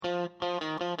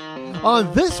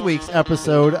On this week's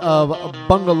episode of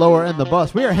Bungalower and the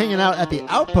Bus, we are hanging out at the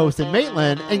Outpost in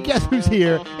Maitland, and guess who's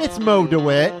here? It's Mo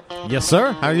DeWitt. Yes,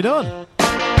 sir. How are you doing?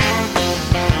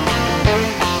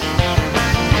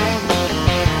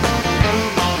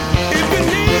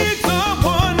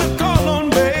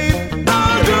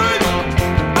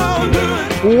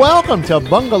 Welcome to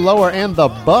Bungalower and the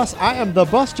Bus. I am the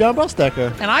Bus, John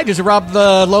Busdecker. And I just rubbed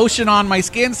the lotion on my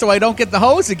skin so I don't get the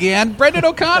hose again. Brendan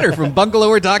O'Connor from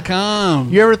bungalower.com.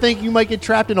 You ever think you might get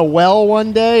trapped in a well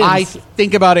one day? I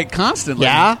think about it constantly.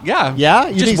 Yeah? Yeah. Yeah?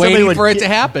 You Just think somebody waiting would for it to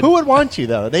happen. Who would want you,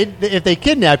 though? If they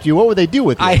kidnapped you, what would they do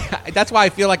with you? That's why I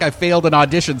feel like I failed an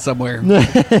audition somewhere.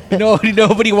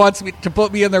 Nobody wants me to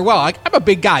put me in their well. I'm a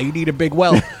big guy. You need a big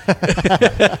well.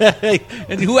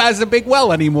 And who has a big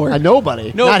well anymore?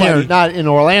 Nobody. Nobody. Not in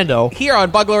Orlando. Here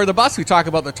on Bungalower the Bus, we talk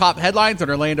about the top headlines in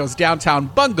Orlando's downtown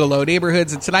bungalow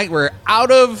neighborhoods. And tonight we're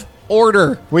out of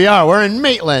order. We are. We're in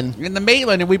Maitland. In the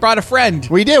Maitland, and we brought a friend.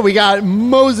 We did. We got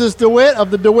Moses DeWitt of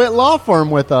the DeWitt Law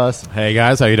Firm with us. Hey,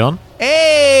 guys. How you doing?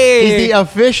 Hey! He's the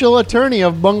official attorney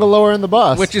of Bungalower and the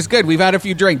Bus. Which is good. We've had a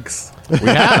few drinks. We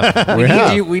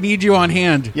have. We need you on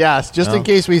hand. Yes, just in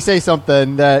case we say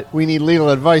something that we need legal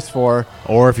advice for.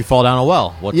 Or if you fall down a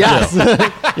well. What to Yes.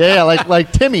 do? yeah,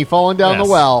 like Timmy falling down Yes.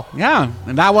 the well. Yeah,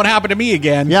 and that won't happen to me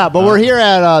again. Yeah, but we're here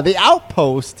at the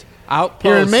Outpost Outpost.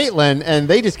 here in Maitland, and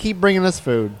they just keep bringing us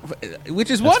food. Which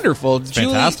is wonderful.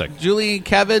 fantastic. Julie and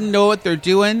Kevin know what they're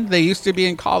doing. They used to be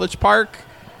in College Park.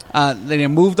 They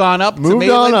moved on up to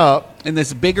Maitland in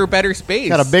this bigger, better space.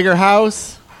 Got a bigger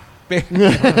house.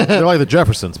 They're like the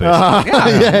Jeffersons, basically.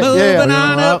 Moving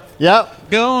on up. Yep.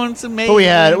 Going to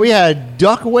Maitland. But we had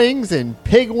duck wings and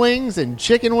pig wings and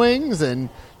chicken wings and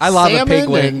I love a salmon pig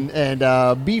wing.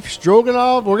 and beef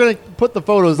stroganoff. We're going to put the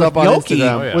photos up on gnocchi.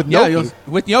 Instagram. Oh, yeah. With Yeah, gnocchi.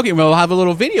 with Yogi, we'll have a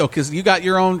little video because you got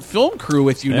your own film crew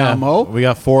with you now, Mo. We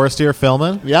got Forrest here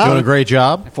filming. Yeah. Doing a great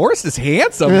job. Forrest is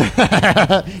handsome.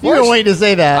 You've been waiting to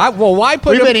say that. Why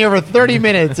put We've him? been here for 30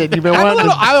 minutes, and you've been I'm wanting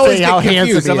to always say how get handsome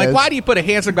confused. he I'm like, is. why do you put a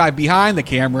handsome guy behind the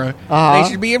camera? Uh-huh. They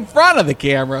should be in front of the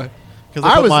camera. Because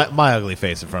I put my ugly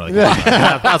face in front of the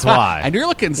camera. That's why. And you're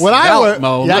looking When svelte,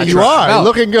 Mo. yeah, Look you are svelte.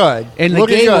 looking good. In the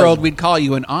Looking gay good. world, we'd call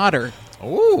you an otter,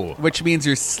 Ooh. which means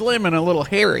you're slim and a little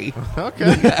hairy. Okay.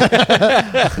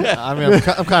 I mean,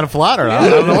 I'm kind of flattered. I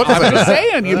don't know what to I'm say. just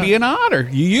saying, you'd be an otter.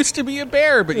 You used to be a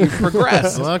bear, but you've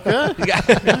progressed. Okay.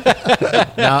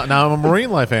 Now I'm a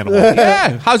marine life animal.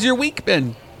 Yeah. How's your week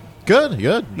been? Good.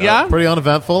 Yeah? Pretty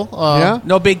uneventful. Yeah.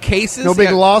 No big cases? No big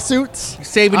Yeah. lawsuits.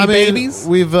 Save any babies?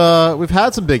 We've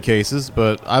had some big cases,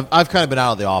 but I've kind of been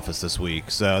out of the office this week,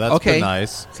 so that's Okay. been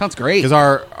nice. Sounds great. Because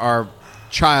our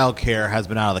child care has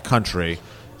been out of the country,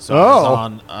 so I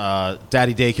was on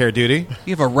daddy daycare duty.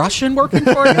 You have a Russian working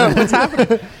for you? What's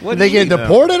happening? What They do you get mean?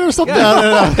 deported or something?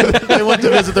 No. They went to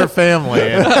visit their family,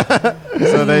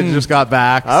 so they just got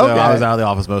back. So Okay. I was out of the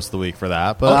office most of the week for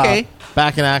that. But Okay.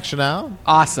 back in action now.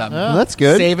 Awesome. Well, that's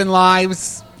good. Saving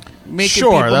lives, making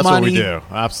Sure, people that's money. what we do.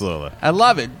 Absolutely. I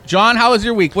love it. John, how was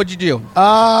your week? What'd you do?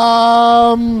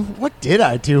 What did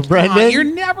I do, Brendan? You're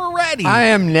never ready. I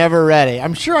am never ready.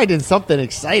 I'm sure I did something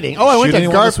exciting. Oh, I went Shoot to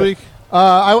anyone Garp this week?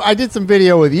 I did some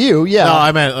video with you. Yeah. No,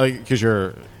 I meant because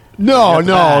you're. No. Your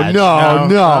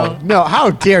badge. No. How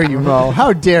dare you, Mo?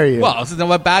 How dare you? well, isn't that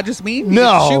what badges mean? You can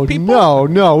no, shoot people?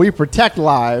 no. We protect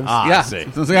lives. Yeah. I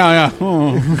see.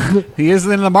 Yeah. He is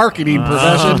in the marketing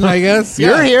profession, I guess.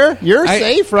 You're Yeah. here. You're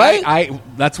safe, right? I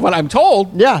that's what I'm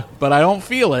told. Yeah. But I don't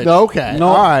feel it. Okay. No.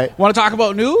 All right. Want to talk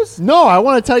about news? No, I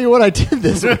want to tell you what I did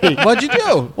this week. What'd you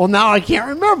do? Well, now I can't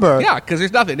remember. Yeah, because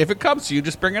there's nothing. If it comes to you,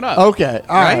 just bring it up. Okay.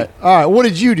 All Right? right. All right. What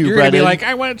did you do, You're going to Brendan? be like,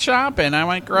 I went shopping. I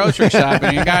went grocery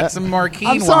shopping. You got some more quinoa.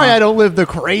 I'm sorry I don't live the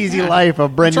crazy life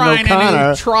of Brendan trying O'Connor. a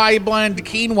new tri-blend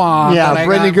quinoa. Yeah, that I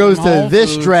Brendan got goes from to Whole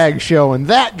this Foods. drag show and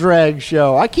that drag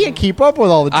show. I can't keep up with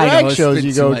all the I drag know, it's shows been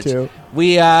you too go much. to.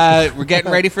 We're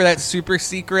getting ready for that super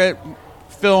secret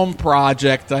film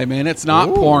project I'm in. It's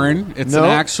not porn. It's No. an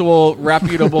actual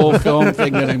reputable film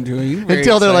thing that I'm doing. Very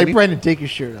Until they're like, exciting. Brendan, take your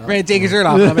shirt off. Brendan, take your shirt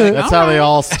off. I'm like, That's all how they right.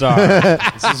 all start.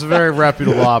 This is a very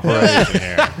reputable operation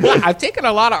here. I've taken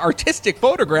a lot of artistic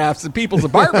photographs in people's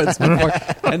apartments before,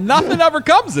 and nothing ever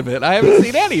comes of it. I haven't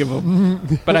seen any of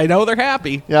them, but I know they're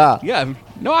happy. Yeah. yeah.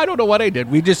 No, I don't know what I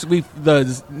did.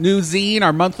 The new zine,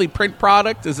 our monthly print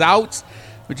product, is out,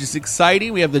 which is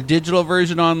exciting. We have the digital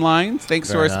version online,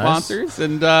 thanks Very to our nice. sponsors,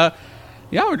 and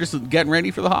yeah, we're just getting ready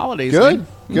for the holidays. Good. man.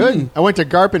 Good. I went to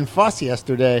Garp and Fuss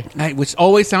yesterday. Which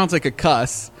always sounds like a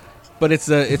cuss, but it's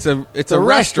a It's a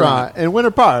restaurant in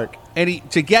Winter Park.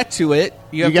 And to get to it,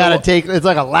 You got to take. It's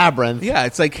like a labyrinth. Yeah,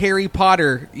 it's like Harry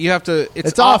Potter. You have to.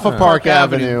 It's off of Park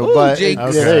Avenue, Ooh, but Jake. yeah,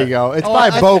 there you go. It's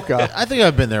by Boca. I think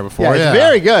I've been there before. Yeah, Yeah, it's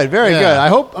very good, very Yeah. good. I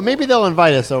hope maybe they'll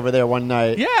invite us over there one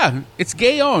night. Yeah, it's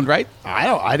gay owned, right?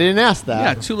 I didn't ask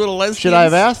Yeah, that. two little lesbians. Should I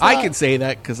have asked I that? can say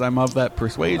that because I'm of that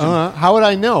persuasion. How would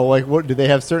I know? Like, what do they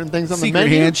have certain things on Secret the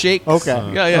menu? handshakes.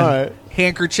 Okay. Yeah, yeah. All right.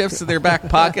 Handkerchiefs in their back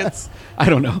pockets. I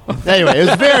don't know. Anyway, it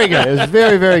was very good. It was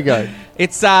very, very good.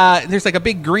 It's there's like a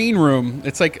big green room.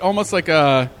 It's like almost like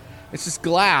it's just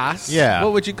glass. Yeah.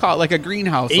 What would you call it? Like a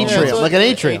greenhouse. Atrium, almost. like an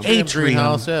atrium.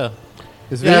 Greenhouse, yeah.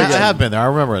 It's very Yeah, I good. have been there. I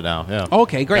remember it now. Yeah.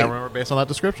 Okay, great. I remember based on that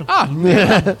description. Ah,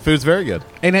 Food's very good.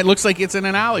 and it looks like it's in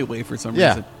an alleyway for some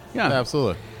reason. Yeah.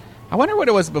 absolutely. I wonder what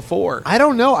it was before. I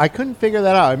don't know. I couldn't figure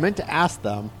that out. I meant to ask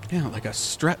them. Yeah, like a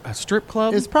strip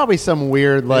club. It's probably some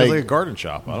weird It's like a like garden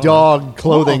shop. I don't know. dog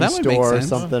clothing that would make store or sense.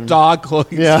 something. Dog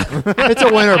clothing. Yeah, it's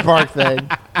a Winter Park thing.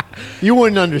 You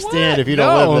wouldn't understand What? if you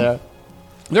don't No. live there.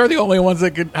 They're the only ones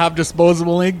that could have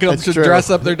disposable income It's to true. dress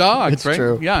up their dogs, It's right?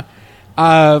 true. Yeah.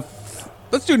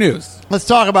 Let's do news. Let's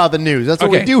talk about the news. That's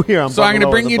what we do here on. So I'm going to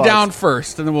Bungalow bring with you the Buzz. down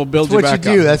first, and then we'll build That's what you you back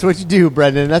do. up. That's what you do,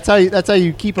 Brendan. That's how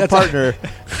you keep a That's how- partner.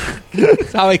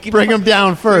 That's how I keep Bring them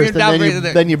down first, Bring 'em and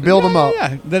down, then you build them up.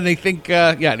 Yeah. Then they think,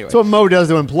 anyway. That's what Mo does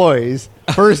to employees.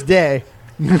 First day.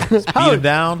 Beat them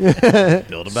down,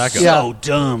 build them back up. Yeah. So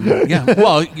dumb. Yeah.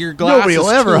 Well, your glass Nobody will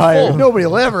is ever too hire. full. Nobody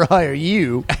will ever hire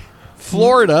you.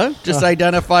 Florida just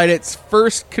identified its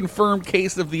first confirmed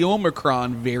case of the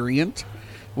Omicron variant,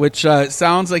 which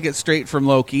sounds like it's straight from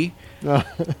Loki.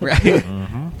 Right?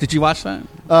 Did you watch that? Is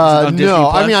it on Disney No,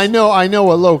 Plus? I mean I know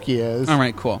what Loki is. All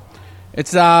right, cool.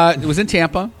 It's it was in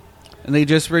Tampa, and they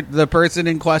just the person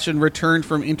in question returned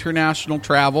from international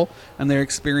travel, and they're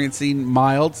experiencing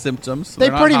mild symptoms. So They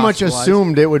they're not pretty much hospitalized.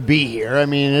 assumed it would be here. I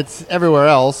mean, it's everywhere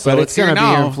else, so But it's it's here going to be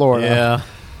here now. in Florida. Yeah.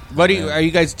 But are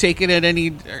you guys taking it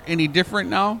any different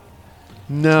now?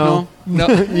 No. No.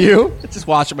 You? Just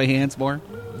washing my hands more.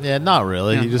 Yeah, not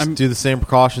really. Yeah, You just I'm- do the same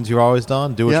precautions you've always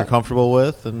done. Do what Yeah. you're comfortable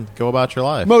with, and go about your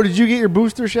life. Mo, did you get your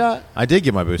booster shot? I did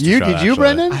get my booster You shot. did you, actually.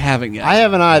 Brendan? I haven't yet. I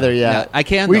haven't either yet. Yeah, I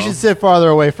can, We though. should sit farther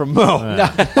away from Mo.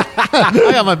 I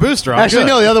got my booster. I'm Actually, good.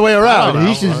 no, the other way I around. don't know.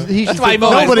 He should That's why sit Mo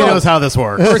farther- has Nobody Mo. knows how this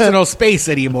works. Personal space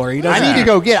anymore. He I doesn't. need to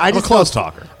go get. I I'm a just close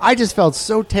felt, talker. I just felt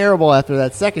so terrible after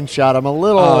that second shot. I'm a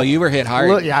little. Oh, you were hit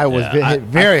hard. Yeah, I was Yeah, hit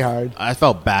very hard. I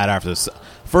felt bad after this.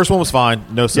 First one was fine,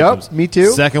 no symptoms. me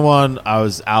too. Second one, I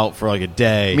was out for like a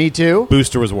day. Me too.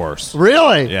 Booster was worse.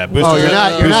 Really? Yeah, booster. Oh, you're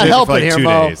not booster hit for helping like here, 2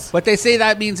 Mo. days. But they say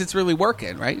that means it's really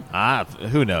working, right?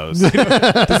 Who knows?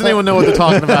 Doesn't anyone know what they're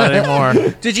talking about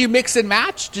anymore? Did you mix and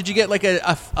match? Did you get like a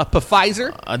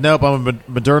Pfizer? Nope, I'm a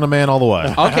Moderna man all the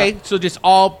way. Okay, so just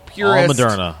all purist. All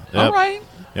Moderna. Yep. All right.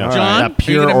 Yeah, John, that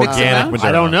pure are you gonna mix and organic match? Moderna.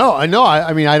 I don't know. I know.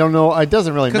 I mean, I don't know. It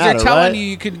doesn't really Because matter. they're telling right?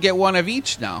 you could get one of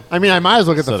each now. I mean, I might as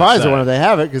well get the So they Pfizer say. one if they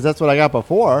have it because that's what I got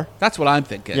before. That's what I'm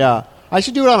thinking. Yeah, I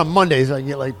should do it on a Monday so I can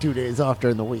get like 2 days off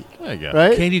during the week. There you go.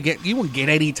 Right? Can you won't get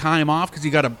any time off because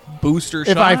you got a booster If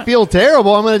shot? I feel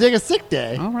terrible, I'm going to take a sick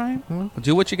day. All right. Well,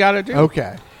 do what you got to do.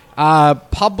 Okay.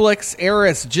 Publix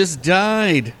heiress just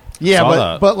died. Yeah,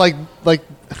 Saw but that. like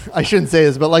I shouldn't say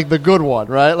this, but like the good one,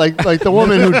 right? Like the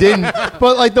woman who didn't,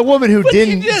 but like the woman who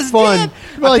didn't You just fund.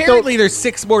 did. but, like, Apparently, there's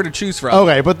 6 more to choose from.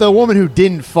 okay, but the woman who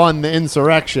didn't fund the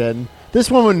insurrection, this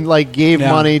woman like gave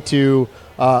Yeah. money to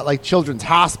like children's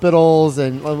hospitals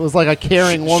and was like a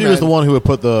caring woman. She was the one who would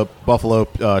put the Buffalo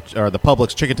or the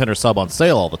Publix chicken tender sub on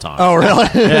sale all the time. Oh, really?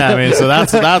 yeah. I mean, so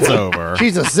that's over.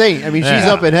 She's a saint. I mean, she's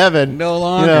Yeah. up in heaven. No You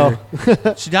longer.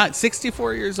 know, She died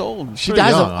 64 years old. she Pretty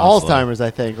dies young, of honestly. Alzheimer's,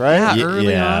 I think, right? Yeah. early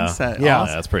yeah. onset. Yeah.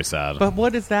 Yeah, that's pretty sad. But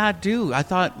what does that do? I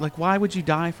thought, like, why would you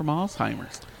die from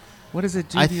Alzheimer's? What does it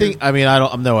do? I to think. your- I mean,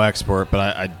 I'm no expert, but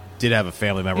I did have a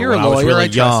family member You're when a I was lawyer, really I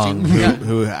trust young you. Yeah.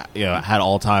 who had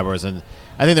Alzheimer's, and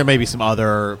I think there may be some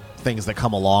other things that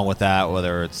come along with that,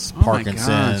 whether it's Oh my Parkinson's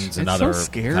gosh, and it's other so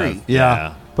scary. kind of-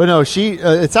 Yeah. But no, she.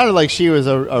 It sounded like she was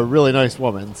a really nice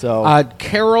woman. So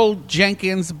Carol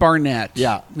Jenkins Barnett.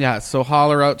 Yeah. Yeah, so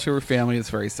holler out to her family. It's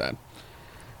very sad.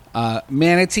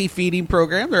 Manatee feeding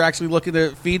program. They're actually looking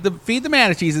to feed the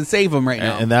manatees and save them right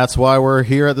now. And that's why we're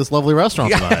here at this lovely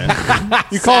restaurant tonight.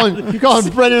 you calling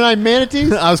Brendan and I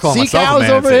manatees? I was calling sea myself a cows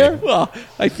over manatee. here. well,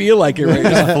 I feel like it right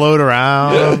now. Float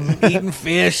around. Eating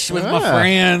fish with my Yeah.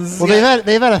 friends. Well,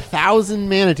 they've had 1,000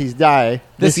 manatees die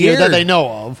This this year year. that they know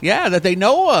of. Yeah, that they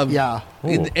know of. Yeah.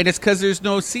 And it's because there's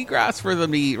no seagrass for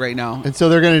them to eat right now. And so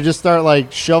they're going to just start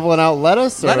like shoveling out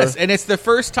lettuce. Or? Lettuce. And it's the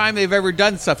first time they've ever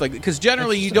done stuff like that. Because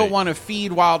generally you don't Interesting. want to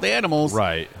feed wild animals.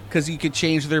 Right. Because you could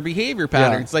change their behavior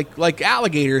patterns. Like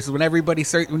alligators, when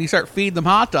you start feeding them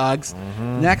hot dogs,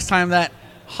 next time that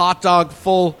hot dog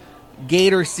full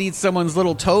gator sees someone's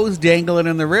little toes dangling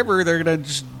in the river, they're going to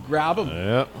just grab them.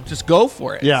 Yep. Just go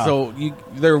for it. Yeah. So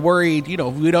they're worried, we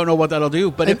don't know what that'll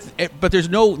do. But but there's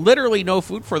literally no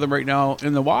food for them right now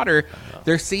in the water.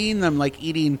 They're seeing them like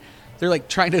eating. They're like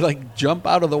trying to like jump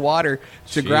out of the water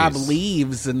to grab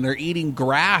leaves, and they're eating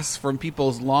grass from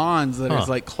people's lawns that is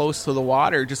like close to the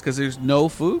water just because there's no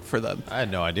food for them. I had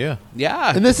no idea.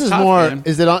 Yeah. And this it's is tough, more. man.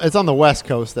 It's on the West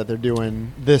Coast that they're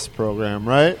doing this program,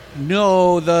 right?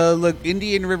 No, the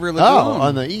Indian River Lagoon. Oh,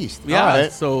 on the east. Yeah, All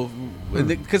right. so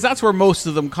because that's where most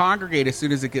of them congregate as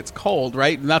soon as it gets cold,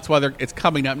 right? And that's why it's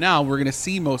coming up now. We're going to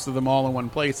see most of them all in one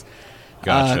place.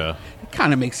 Gotcha. It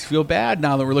kind of makes you feel bad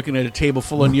now that we're looking at a table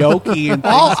full of gnocchi and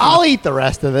things. I'll eat the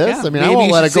rest of this. Yeah, I mean, I maybe won't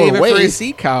you let should it go save to for a waste.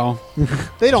 sea cow.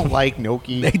 They don't like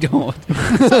gnocchi. They don't.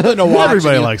 Something to watch.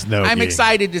 Everybody And, likes gnocchi. I'm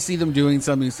excited to see them doing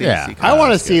something. Yeah. Sea cow. I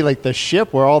want to see like the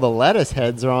ship where all the lettuce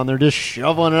heads are on. They're just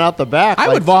shoveling it out the back. I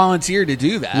like, would volunteer to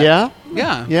do that. Yeah.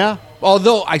 Yeah. Yeah.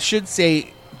 Although I should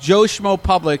say, Joe Schmo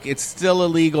Public, it's still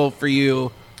illegal for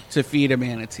you to feed a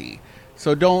manatee.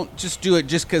 So don't just do it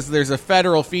just because there's a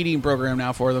federal feeding program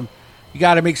now for them. You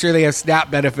got to make sure they have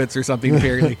SNAP benefits or something.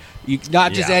 Apparently,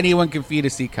 not just anyone can feed a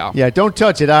sea cow. Yeah. Don't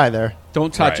touch it either.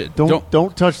 Don't touch Right. it.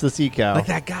 Don't touch the sea cow. Like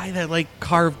that guy that like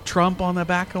carved Trump on the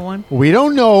back of one. We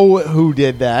don't know who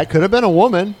did that. Could have been a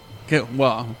woman. Okay,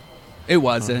 well, it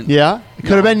wasn't. Yeah. It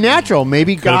could have been natural.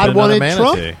 Maybe Could have God been wanted another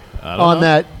Trump manatee. I don't on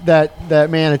know. that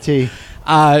manatee.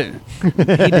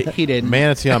 He didn't.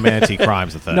 Manatee on manatee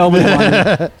crimes a thing. Nobody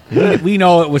wanted. We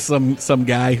know it was some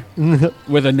guy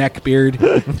with a neck beard.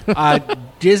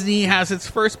 Disney has its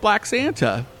first Black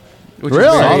Santa, which Really?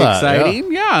 is very Saw that,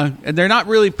 exciting. Yeah, and they're not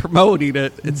really promoting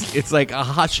it. It's like a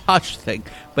hush hush thing,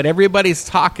 but everybody's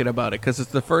talking about it because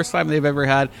it's the first time they've ever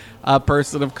had a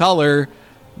person of color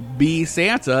be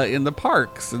Santa in the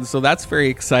parks, and so that's very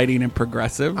exciting and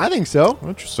progressive, I think so.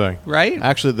 Interesting. right?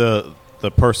 Actually,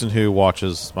 the person who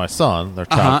watches my son, their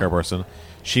child care person,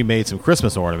 she made some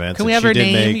Christmas ornaments. Can we and have she her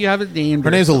did name? make- You have it named. Her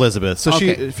name's Elizabeth. So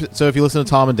Okay. so if you listen to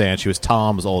Tom and Dan, she was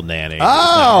Tom's old nanny.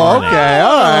 Oh, okay. All right.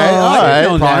 I All didn't right.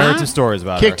 know Probably heard that. some stories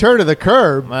about Kicked her to the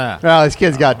curb. Yeah. Well, his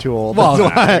kids got too old. Well,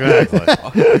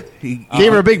 Exactly.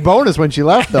 Gave her a big bonus when she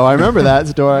left, though. I remember that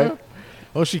story.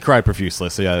 Well, she cried profusely.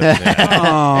 So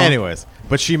yeah. Anyways,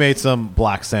 but she made some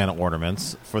Black Santa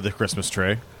ornaments for the Christmas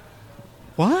tree.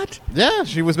 what? Yeah,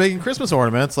 she was making Christmas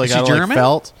ornaments like Is she out of German?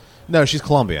 felt. No, she's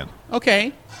Colombian,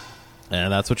 Okay,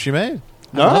 and that's what she made.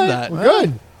 I love All right. that. Well,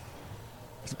 good.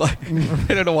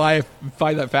 I don't know why I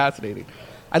find that fascinating.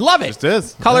 I love it. Just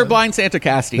is. Colorblind Santa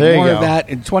casting. There you More of go. that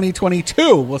in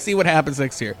 2022. We'll see what happens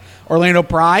next year. Orlando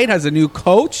Pride has a new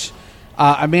coach,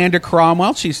 Amanda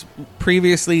Cromwell. She's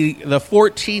previously the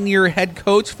 14-year head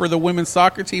coach for the women's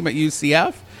soccer team at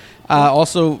UCF.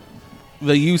 Also,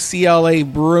 the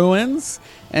UCLA Bruins.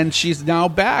 And she's now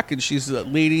back, and she's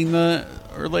leading the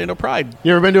Orlando Pride.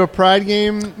 You ever been to a Pride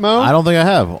game, Mo? I don't think I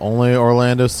have. Only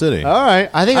Orlando City. All right.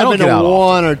 I think I I've don't been get to out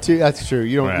one or two. That's true.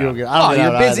 You don't. Yeah. You don't get. I don't Oh, get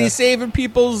you're out busy either. saving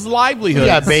people's livelihoods. You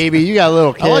got baby. You got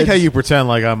little kids. I like how you pretend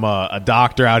like I'm a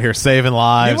doctor out here saving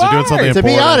lives You or doing are. something To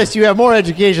important. be honest, you have more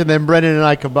education than Brendan and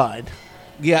I combined.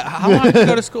 Yeah. How long did you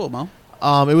go to school, Mo?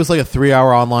 It was like a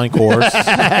 3-hour online course.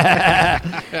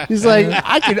 He's like,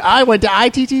 I went to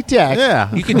ITT Tech.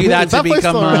 Yeah. You can do that to That place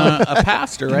become still- a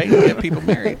pastor, right? And get people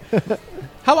married.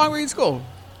 How long were you in school?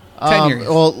 10 years.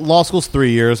 Well, law school's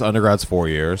 3 years, undergrad's 4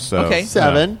 years. So Okay.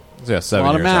 7. Yeah, 7 A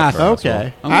lot of years. math. after high school.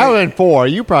 Okay. Okay. I went 4.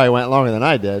 You probably went longer than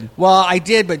I did. Well, I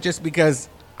did, but just because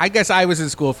I guess I was in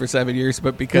school for 7 years,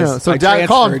 but because Yeah, so I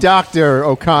call him transferred, Dr.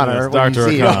 O'Connor. Yes, when you Dr.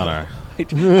 see him. O'Connor.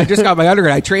 I just got my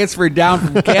undergrad. I transferred down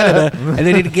from Canada, and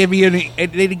they didn't give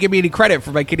me any credit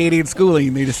for my Canadian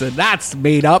schooling. They just said that's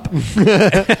made up.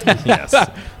 Yes.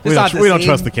 We not don't, the we don't same.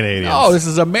 trust the Canadians. Oh, this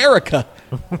is America.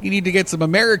 You need to get some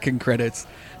American credits.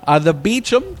 The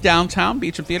Beecham downtown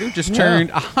Beecham Theater just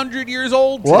turned 100 years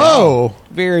old today. Whoa.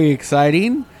 Very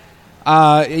exciting.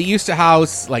 It used to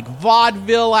house like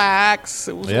vaudeville acts.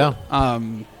 It was, Yeah.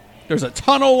 there's a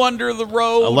tunnel under the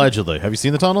road. Allegedly. Have you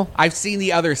seen the tunnel? I've seen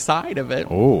the other side of it.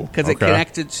 Oh, because it okay.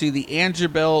 connected to the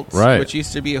Angerbilt, Right. which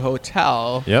used to be a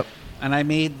hotel. Yep. And I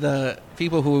made the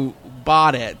people who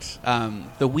bought it,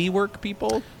 the WeWork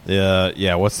people.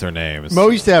 Yeah, what's their names? Mo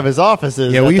used to have his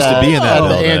offices. Yeah, at we used to that- be in that at the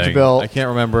building. Angerbilt. I can't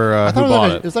remember I who thought bought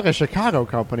it it. was like a Chicago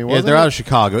company, Yeah, wasn't they're it? out of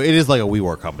Chicago. It is like a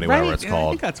WeWork company, whatever it's I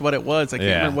called. think that's what it was. I can't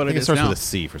Yeah, remember what I think it it is starts now. with a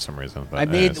C for some reason. But I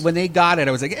made anyways. when they got it.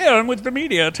 I was like, "Yeah, I'm with the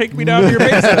media. Take me down to your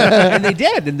basement," and they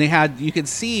did. And they had you could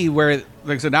see where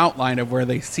there's an outline of where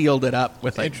they sealed it up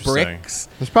with like Interesting. bricks.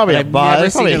 There's probably But a I've never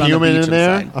there's probably seen a it on the human in beach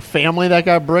there, inside. a family that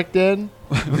got bricked in.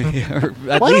 Or at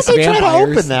Why don't least they try to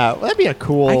vampires. open that? Well, that'd be a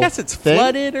cool. I guess it's thing.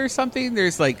 flooded or something.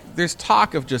 There's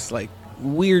talk of just like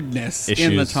weirdness in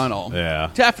the Issues. tunnel. Yeah.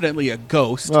 Definitely a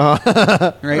ghost,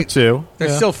 Uh-huh. right? Two. They're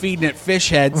Yeah. still feeding it fish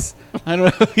heads. I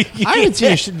don't know. I haven't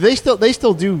seen. They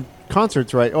still do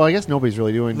concerts, right? Oh, I guess nobody's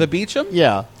really doing. The Beecham?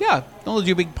 Yeah, Yeah. Don't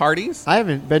do big parties. I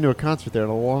haven't been to a concert there in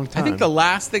a long time. I think the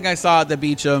last thing I saw at the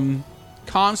Beecham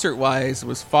concert-wise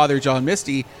was Father John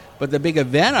Misty, but the big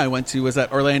event I went to was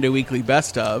at Orlando Weekly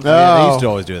Best Of. Yeah, they Oh. used to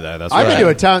always do that. That's I've right. been to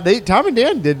a town. Tom and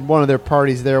Dan did one of their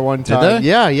parties there one time. they?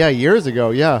 Yeah, years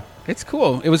ago. Yeah. It's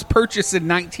cool. It was purchased in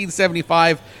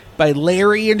 1975 by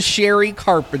Larry and Sherry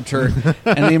Carpenter,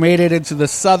 and they made it into the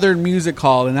Southern Music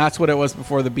Hall, and that's what it was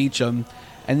before the Beecham.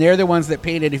 And they're the ones that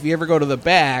painted. If you ever go to the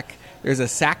back, there's a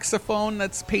saxophone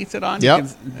that's painted on. Yep. You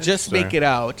can just make Interesting. it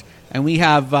out. And we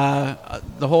have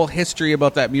the whole history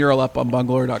about that mural up on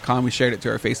bungalow.com. We shared it to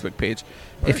our Facebook page.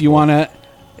 If you want to,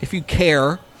 if you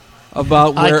care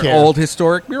about I where care. old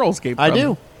historic murals came from. I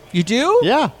do. You do?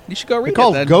 Yeah. You should go read They're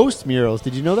called it then. ghost murals.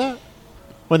 Did you know that?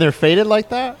 When they're faded like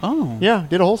that? Oh. Yeah,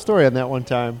 did a whole story on that one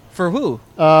time. For who?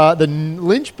 The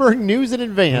Lynchburg News in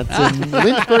Advance in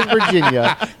Lynchburg,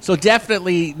 Virginia. So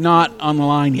definitely not on the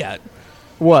line yet.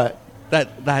 What?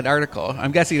 That article.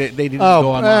 I'm guessing that they didn't go Oh,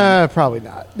 online. probably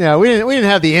not. Yeah, we didn't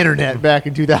have the internet back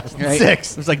in Right?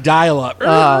 2006. It was like dial-up.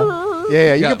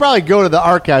 Yeah. You Yeah. could probably go to the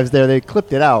archives there. They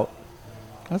clipped it out.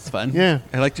 That's fun. Yeah.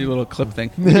 I liked your little clip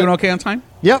thing. You doing okay on time?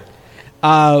 Yep.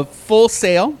 Full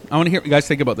Sail. I want to hear what you guys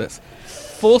think about this.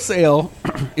 Full Sail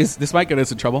is, this might get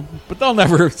us in trouble, but they'll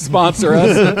never sponsor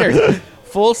us. Who cares?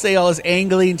 Full Sail is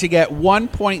angling to get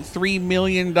 $1.3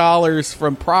 million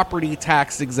from property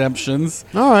tax exemptions.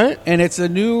 All right. And it's a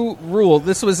new rule.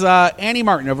 This was Annie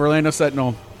Martin of Orlando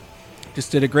Sentinel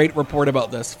just did a great report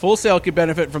about this. Full Sail could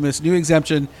benefit from this new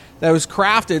exemption that was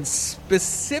crafted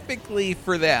specifically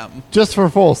for them. Just for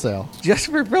Full Sail. Just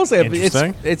for Full Sail.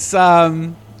 Interesting.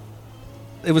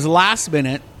 It was last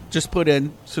minute, just put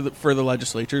in for the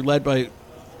legislature, led by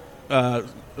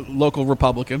local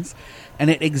Republicans, and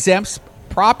it exempts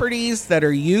properties that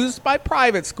are used by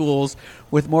private schools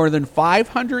with more than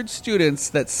 500 students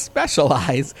that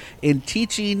specialize in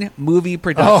teaching movie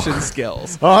production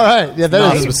skills. All right. Yeah, Not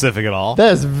that is specific at all.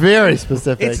 that is very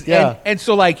specific. It's, yeah. and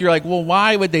so like you're like, well,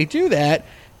 why would they do that?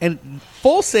 And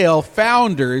Full Sail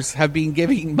founders have been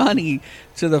giving money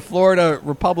to the Florida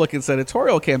Republican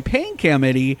Senatorial Campaign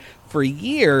Committee for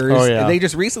years. Oh, yeah. And they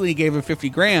just recently gave him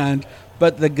 $50,000.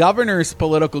 But the governor's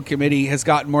political committee has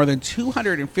gotten more than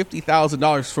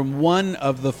 $250,000 from one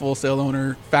of the Full Sail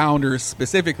owner founders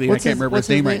specifically. I can't remember his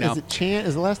name right now. Is it Chan?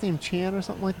 Is the last name Chan or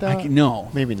something like that? No.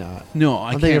 Maybe not. No, I'm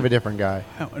I thinking of can't. a different guy.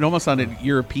 It almost sounded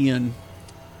European.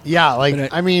 Yeah, like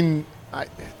But I mean,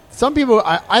 some people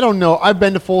I don't know. I've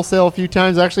been to Full Sail a few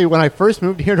times. Actually, when I first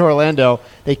moved here to Orlando,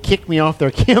 they kicked me off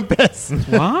their campus.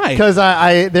 Why? Because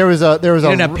there was You a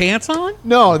didn't have pants on?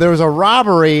 no, there was a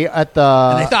robbery at the.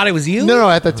 And they thought it was you? No,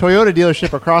 at the Toyota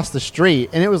dealership across the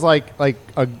street, and it was like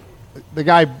the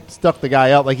guy stuck the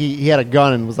guy up, like he had a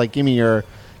gun and was like, give me your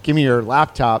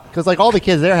laptop, because like all the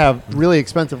kids there have really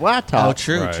expensive laptops. Oh,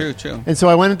 true, Right. true. And so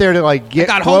I went there to like get.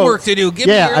 got quotes. homework to do. Give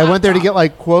me yeah, your I went there to laptop. get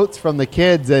like quotes from the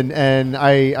kids, and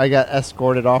I got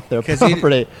escorted off their 'Cause you-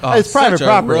 property. oh, It's private such a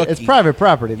property. rookie. It's private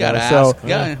property. Gotta though, ask. so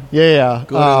Yeah. yeah.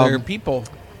 Go to their people.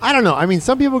 I don't know. I mean,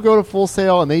 some people go to Full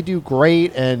Sail and they do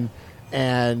great, and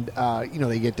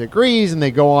they get degrees and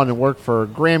they go on and work for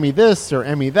Grammy this or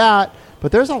Emmy that.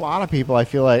 But there's a lot of people, I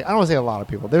feel like, I don't want to say a lot of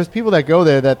people. There's people that go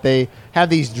there that they have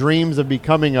these dreams of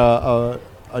becoming a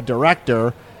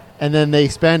director, and then they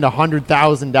spend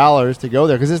 $100,000 to go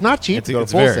there because it's not cheap to go to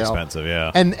It's Full very Sail. expensive,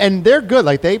 yeah. And they're good.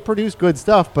 Like, they produce good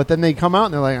stuff, but then they come out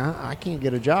and they're like, I can't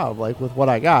get a job like with what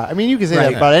I got. I mean, you can say that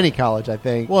Right. about any college, I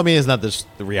think. Well, I mean, isn't that just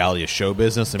the reality of show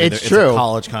business? I mean, It's it's true. a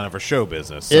college kind of for show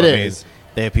business. So, It I mean, is.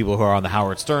 They have people who are on the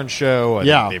Howard Stern show, and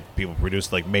Yeah. they have people who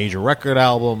produce like major record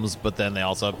albums, but then they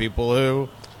also have people who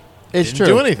It's didn't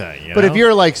true. do anything. You But know? if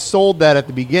you're like sold that at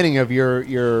the beginning of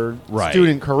your Right.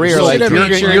 student career, You like should you're,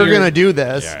 make sure you're you're- going to do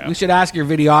this. Yeah. We should ask your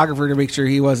videographer to make sure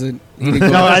he wasn't. He didn't go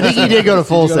No, I think he did go to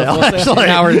Full Did you go Sail. to Full Sail? Actually,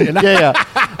 Howard- yeah.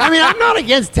 I mean, I'm not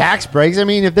against tax breaks. I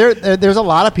mean, if there's a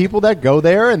lot of people that go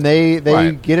there and they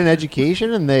Right. get an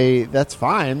education and that's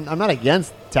fine. I'm not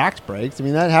against tax breaks. I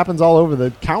mean, that happens all over the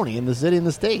county and the city and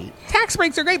the state. Tax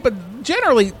breaks are great, but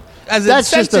generally, as That's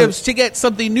just incentives to get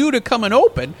something new to come and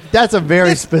open. That's a very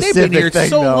They've specific been here thing,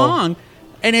 so though. long,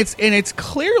 and it's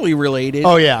clearly related.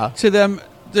 Oh, yeah. to them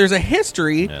there's a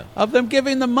history of them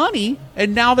giving the money,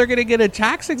 and now they're going to get a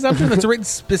tax exemption that's written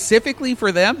specifically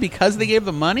for them because they gave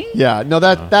the money. Yeah, no,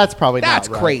 that's probably That's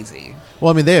not right. crazy.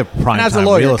 Well, I mean, they have prime And as a time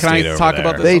lawyer, real can I estate over talk there.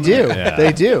 about this? They do. Yeah.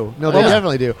 They do. No, they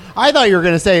definitely do. I thought you were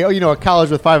going to say, a college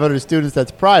with 500 students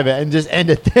that's private and just end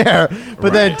it there.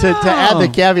 But then to add the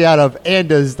caveat of and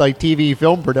does like TV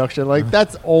film production, like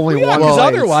that's only Yeah, one because place.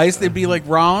 otherwise they'd be like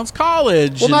Rollins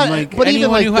College, Well, and not- like but even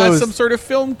anyone like who has those- some sort of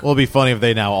film. Well, it'd be funny if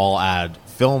they now all add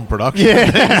film production.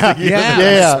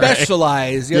 Yeah.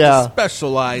 Specialize. You have to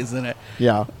specialize in it.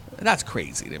 Yeah. That's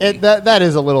crazy to me. That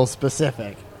is a little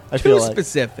specific. I Too feel like.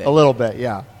 specific. A little bit,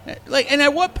 yeah. Like, and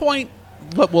at what point?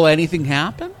 But will anything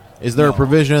happen? Is there a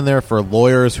provision in there for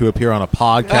lawyers who appear on a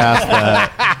podcast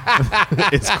that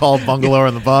it's called Bungalow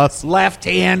in the Bus?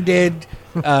 Left-handed,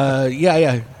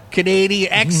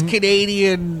 Canadian,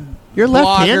 ex-Canadian. You're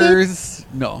left-handed? bloggers.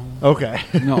 No, Okay.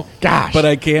 no, Gosh. but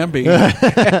I can be.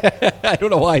 I don't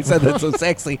know why I said that so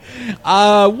sexy.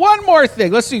 One more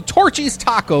thing. Let's do Torchy's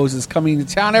Tacos is coming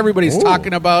to town. Everybody's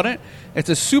talking about it. It's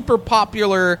a super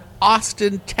popular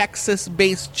Austin,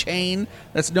 Texas-based chain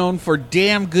that's known for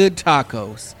damn good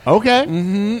tacos. Okay.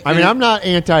 Mm-hmm. I mean, I'm not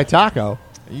anti-taco.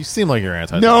 You seem like you're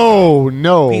anti. No.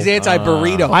 He's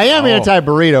anti-burrito. I am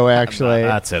anti-burrito, actually.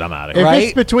 That's it. I'm out of If here. Right?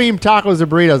 it's between tacos or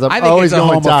burritos, I I'm think always it's a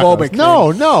going homophobic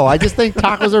tacos. thing. No. I just think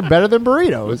tacos are better than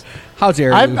burritos. How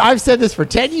dare you? I've said this for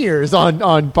 10 years on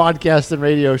podcasts and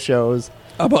radio shows.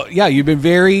 You've been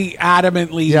very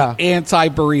adamantly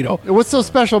anti-burrito. What's so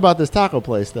special about this taco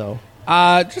place, though?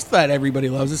 Just that everybody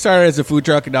loves it. Started as a food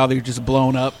truck, and now they're just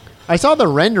blown up. I saw the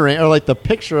rendering, or like the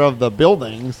picture of the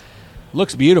buildings.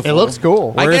 Looks beautiful. It looks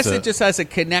cool. I Where guess is it it? just has a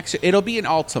connection. It'll be in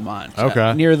Altamont.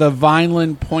 Okay. Near the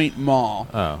Vineland Point Mall.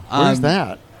 Oh. Where's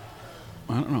that?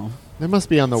 I don't know. That must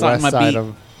be on the Something west might side be-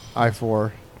 of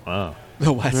I-4. Oh.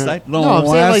 The west side? No, I'm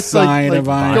saying west like side of going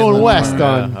Vineland. west Yeah.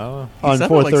 on Oh. on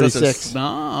Sounded like such a 436.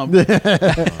 snob.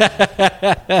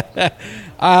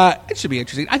 It should be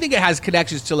interesting. I think it has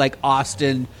connections to like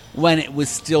Austin when it was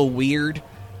still weird,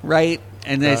 right?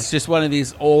 And it's just one of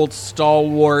these old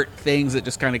stalwart things that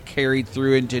just kind of carried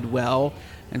through and did well.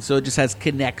 And so it just has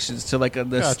connections to like a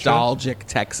nostalgic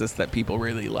Texas that people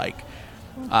really like.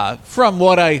 From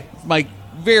what my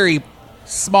very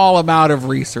small amount of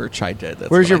research I did.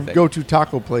 That's Where's what your I think. go-to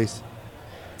taco place?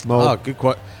 Mo? Oh, good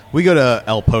question. We go to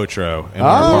El Potro in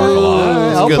our park a lot.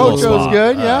 It's a El good little Potro's spot.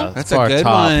 good, yeah. It's That's a our good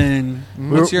top. one. We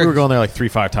were going there like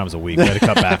 3-5 times a week. We had to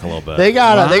cut back a little bit. They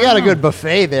got a good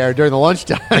buffet there during the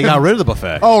lunchtime. They got rid of the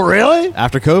buffet. Oh, really?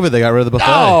 After COVID, they got rid of the buffet.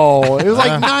 Oh, it was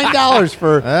like $9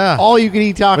 for Yeah. all you can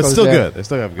eat tacos. But it's still there. good. They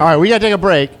still have good. All right, we got to take a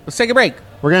break. Let's take a break.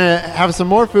 We're gonna have some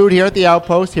more food here at the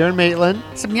Outpost here in Maitland,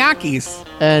 Some Yakis.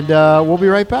 and we'll be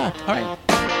right back. All right.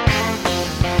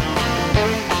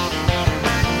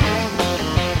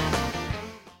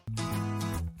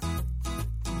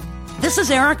 This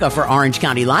is Erica for Orange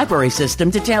County Library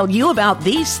System to tell you about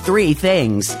these 3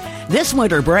 things. This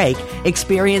winter break,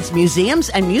 experience museums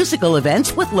and musical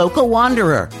events with Local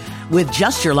Wanderer. With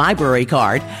just your library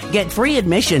card, get free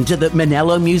admission to the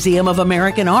Manello Museum of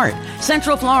American Art,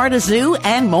 Central Florida Zoo,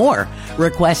 and more.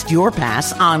 Request your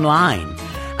pass online.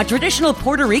 A traditional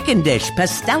Puerto Rican dish,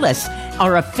 pasteles,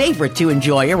 are a favorite to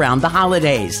enjoy around the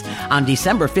holidays. On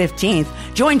December 15th,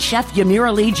 join Chef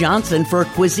Yamira Lee Johnson for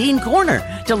Cuisine Corner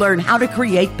to learn how to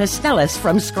create pasteles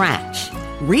from scratch.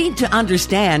 Read to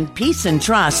Understand Peace and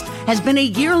Trust has been a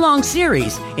year-long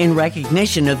series in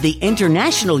recognition of the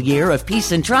International Year of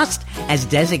Peace and Trust as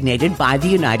designated by the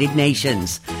United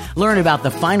Nations. Learn about the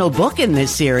final book in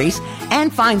this series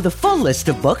and find the full list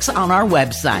of books on our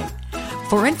website.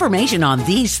 For information on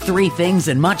these 3 things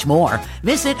and much more,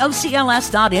 visit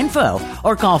ocls.info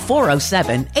or call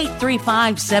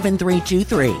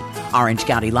 407-835-7323. Orange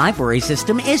County Library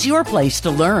System is your place to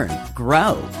learn,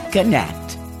 grow,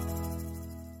 connect.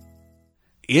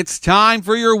 It's time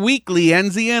for your weekly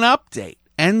Enzian update.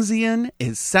 Enzian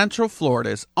is Central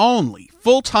Florida's only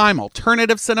full-time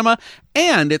alternative cinema,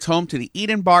 and it's home to the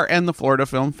Eden Bar and the Florida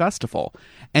Film Festival.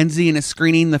 Enzian is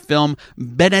screening the film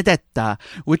Benedetta,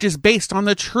 which is based on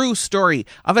the true story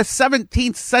of a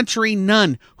 17th century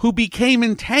nun who became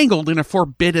entangled in a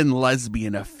forbidden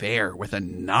lesbian affair with a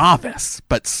novice.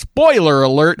 But spoiler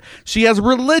alert, she has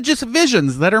religious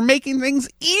visions that are making things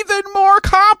even more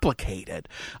complicated.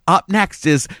 Up next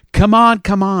is Come On,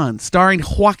 Come On, starring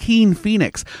Joaquin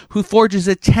Phoenix, who forges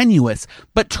a tenuous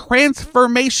but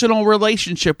transformational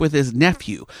relationship with his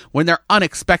nephew when they're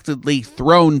unexpectedly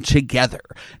thrown together.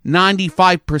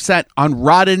 95% on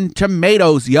Rotten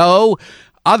Tomatoes, yo!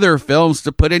 Other films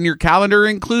to put in your calendar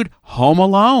include Home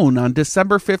Alone on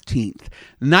December 15th,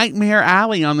 Nightmare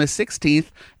Alley on the 16th,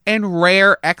 and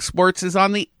Rare Exports is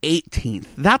on the 18th.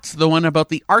 That's the one about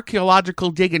the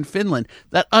archaeological dig in Finland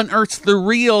that unearths the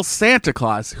real Santa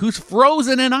Claus, who's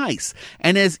frozen in ice,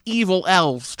 and his evil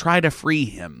elves try to free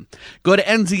him. Go to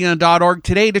nzn.org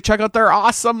today to check out their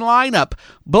awesome lineup.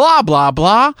 Blah, blah,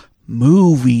 blah.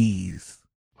 Movies.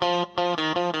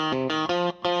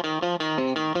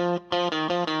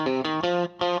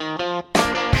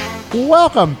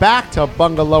 Welcome back to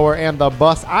Bungalower and the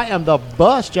Bus. I am the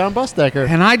Bus, John Busdecker.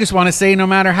 And I just want to say, no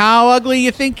matter how ugly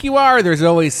you think you are, there's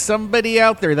always somebody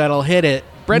out there that'll hit it.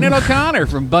 Brendan O'Connor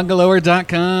from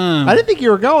bungalower.com. I didn't think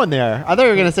you were going there. I thought you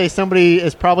were going to say somebody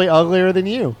is probably uglier than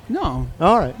you. No.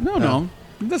 All right. No.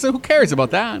 Who cares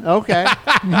about that? Okay.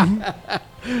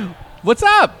 What's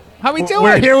up? How we doing?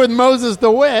 We're here with Moses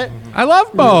DeWitt. I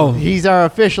love Mo. He's our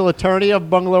official attorney of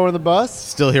Bungalower and the Bus.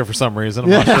 Still here for some reason. I'm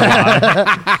not sure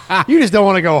why. You just don't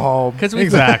want to go home.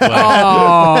 Exactly.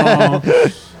 Oh.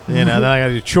 Then I got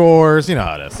to do chores. You know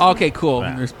how it is. Okay, cool.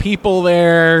 Yeah. There's people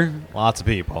there Lots of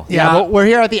people. Yeah, Yeah. but we're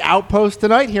here at the Outpost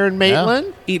tonight here in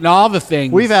Maitland. eating all the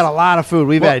things. We've had a lot of food.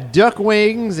 We've Well- had duck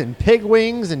wings and pig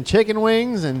wings and chicken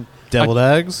wings and Deviled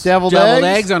eggs. deviled deviled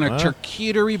eggs. eggs on a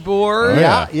charcuterie board. Oh,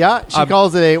 Yeah, yeah. She Um,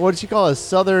 calls it what did she call it? A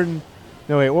southern.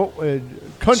 No wait, what?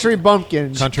 Country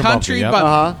bumpkin. Country Country bumpkin,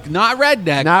 bumpkin. Not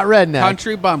redneck. Not redneck.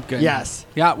 Country bumpkin. Yes.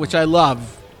 Yeah, which I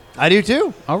love. I do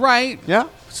too. All right. Yeah.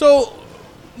 So,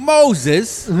 Moses,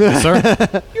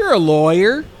 Sir. you're a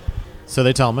lawyer. So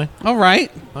they tell me. All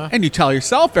right. And you tell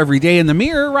yourself every day in the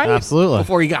mirror, right? Absolutely.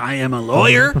 Before you go, I am a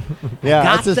lawyer. Yeah,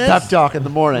 Got that's his this. pep talk in the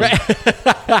morning.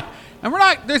 And we're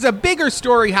not, there's a bigger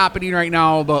story happening right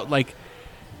now about like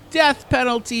death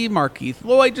penalty. Markeith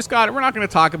Lloyd just got it. We're not going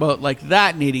to talk about like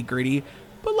that nitty gritty,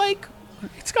 but like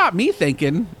it's got me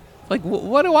thinking, like,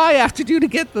 what do I have to do to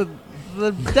get the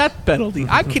death penalty?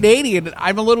 I'm Canadian.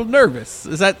 I'm a little nervous.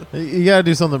 Is that You got to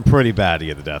do something pretty bad to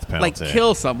get the death like penalty.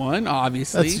 kill someone?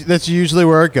 Obviously. That's usually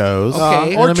where it goes.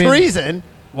 Okay. Or And I mean- treason.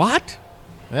 What?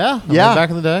 Yeah. I mean, Yeah. back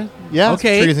in the day. Yeah.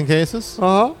 Okay. Treason cases.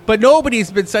 Uh-huh. But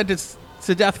nobody's been sentenced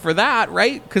to death for that,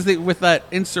 right? Because with that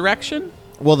insurrection.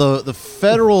 Well, the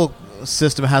federal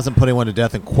system hasn't put anyone to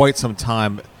death in quite some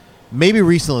time. Maybe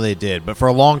recently they did, but for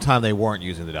a long time they weren't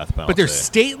using the death penalty. But there's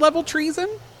state level treason.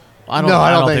 I No,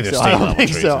 I don't think there's so. state I don't level think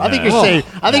so. treason, I think yeah. you're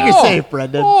safe. I think you're safe,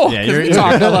 Brendan. Oh, Yeah, because you're- we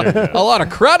talked a lot of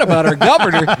crud about our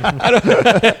governor.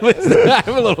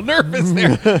 I'm a little nervous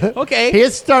there. Okay. He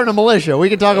is starting a militia. We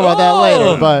can talk about that Oh.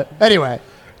 later. But anyway,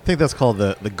 I think that's called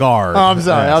the guard. Oh, I'm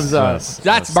sorry, Yes, I'm sorry. yes,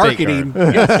 That's state marketing.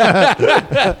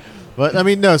 guard. But I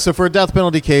mean, no. So for a death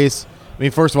penalty case, I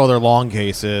mean, first of all, they're long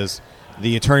cases.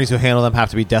 The attorneys who handle them have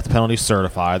to be death penalty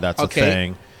certified. That's Okay. a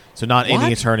thing. So not What?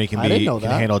 any attorney I didn't know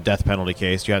that. handle a death penalty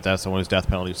case. You have to have someone who's death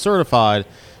penalty certified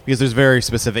because there's very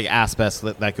specific aspects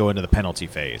that go into the penalty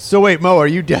phase. so wait, Mo, are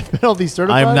you death penalty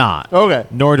certified? I'm not. Okay.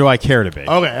 Nor do I care to be. Okay.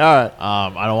 All right.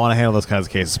 I don't want to handle those kinds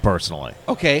of cases personally.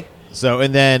 Okay. So,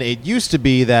 and then it used to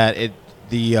be that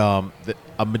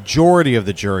a majority of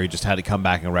the jury just had to come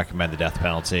back and recommend the death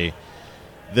penalty.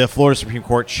 The Florida Supreme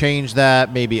Court changed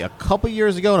that maybe a couple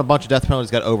years ago, and a bunch of death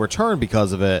penalties got overturned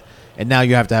because of it. And now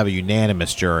you have to have a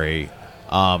unanimous jury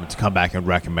to come back and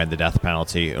recommend the death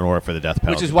penalty in order for the death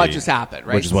penalty. Which is to what be- just happened,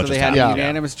 right? Which is what so just they had happened. a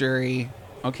unanimous jury.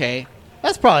 Okay.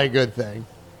 That's probably a good thing.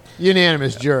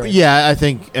 Unanimous jury. Yeah, I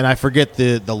think, and I forget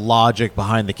the logic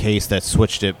behind the case that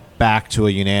switched it back to a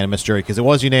unanimous jury because it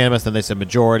was unanimous, then they said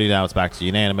majority, now it's back to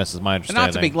unanimous. Is my And understanding.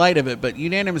 not to make light of it, but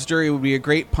unanimous jury would be a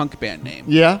great punk band name.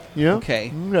 Yeah. Yeah.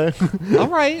 Okay. Okay. All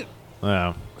right.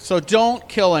 Yeah, So don't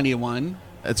kill anyone.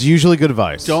 it's usually good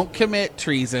advice. Don't commit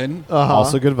treason. Uh-huh.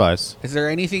 Also good advice. Is there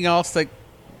anything else that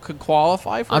could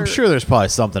qualify for? I'm sure there's probably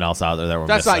something else out there that we're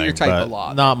That's not missing, your type but of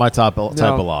law. Not my type of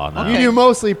law. No. You do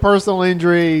mostly personal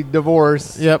injury,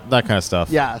 divorce. Yep, that kind of stuff.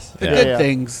 Yes. the Yeah. good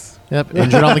things. Yep,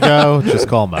 injured on the go, just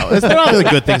call Mo. It's not really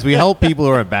good things. We help people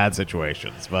who are in bad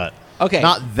situations, but Okay.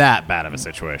 not that bad of a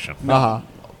situation. Uh-huh.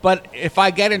 But if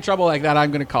I get in trouble like that,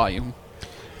 I'm going to call you.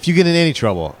 If you get in any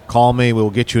trouble, call me. We'll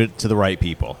get you to the right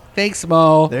people. Thanks,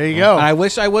 Mo. There you go. And I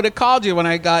wish I would have called you when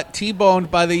I got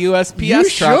T-boned by the USPS You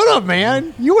truck. should have,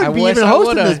 man. You wouldn't I be wish even I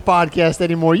hosting would've. this podcast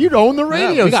anymore. You'd own the Yeah,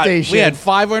 radio station. We had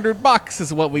 $500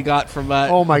 is what we got from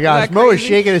that. Oh my Isn't gosh, that Mo is crazy?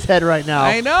 shaking his head right now.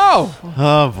 I know.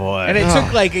 Oh boy, And it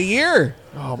took like a year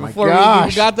Oh my before we gosh.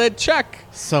 even got that check.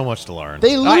 so much to learn.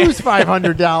 They lose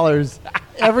 $500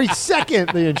 every second.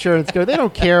 The insurance goes. They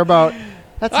don't care about.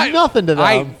 That's nothing to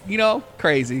them.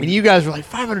 Crazy. and you guys were like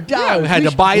 $500. Yeah, we had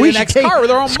to buy the next car with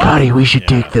our own money. we should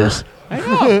take this. I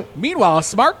know. Meanwhile, a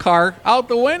smart car out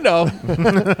the window.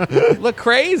 Look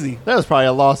crazy. That was probably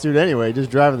a lawsuit anyway, just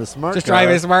driving the smart Just car.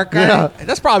 driving a smart car. Yeah.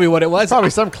 That's probably what it was. Probably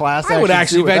some class I would action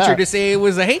actually suit with venture that. to say it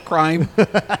was a hate crime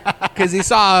because he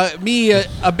saw me,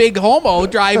 a big homo,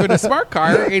 driving a smart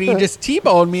car, and he just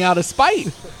T-boned me out of spite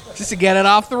just to get it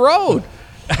off the road.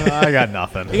 I got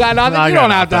nothing. You got nothing? I You got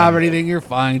don't have to have nothing. anything. You're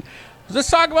fine. Let's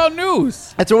talk about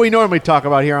news. That's what we normally talk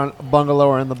about here on Bungalow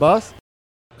or in the Bus.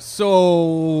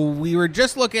 So we were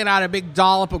just looking at a big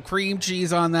dollop of cream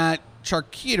cheese on that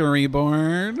charcuterie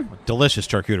board. Delicious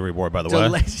charcuterie board, by the way.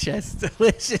 Delicious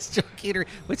charcuterie,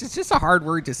 which is just a hard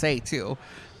word to say, too.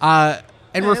 And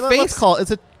we're Let's faced call it.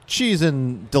 It's a cheese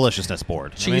and deliciousness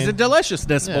board. cheese and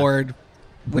deliciousness yeah. board,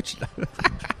 which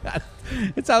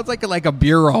it sounds like a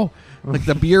bureau, like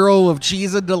the Bureau of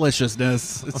Cheese and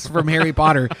Deliciousness. It's from Harry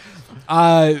Potter.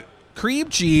 Cream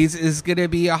cheese is going to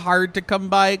be a hard to come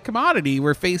by commodity.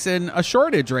 We're facing a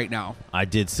shortage right now. I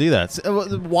did see that.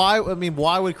 Why? I mean,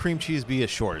 why would cream cheese be a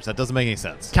shortage? That doesn't make any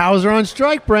sense. Cows are on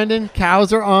strike, Brendan.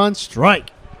 Cows are on strike.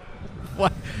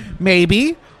 What?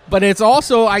 Maybe, but it's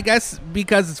also, I guess,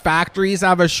 because factories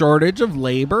have a shortage of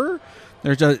labor.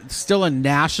 There's still a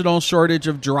national shortage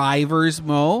of drivers,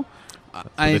 Mo,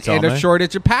 and tell a me.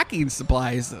 shortage of packing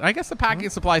supplies. I guess the packing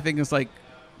supply thing is like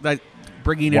that,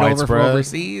 bringing it over from Widespread.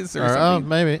 overseas or something.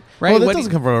 Maybe. Right, Well, that what do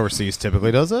doesn't you- come from overseas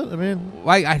typically, does it? I mean,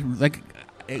 Why?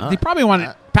 They probably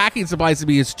want packing supplies to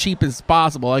be as cheap as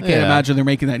possible. I can't Yeah. imagine they're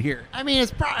making that here. I mean,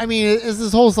 it's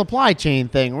this whole supply chain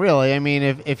thing, really. I mean,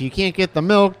 if you can't get the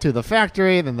milk to the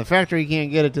factory, then the factory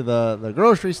can't get it to the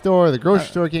grocery store. The grocery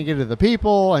store can't get it to the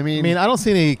people. I mean, I don't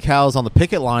see any cows on the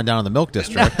picket line down in the milk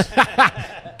district.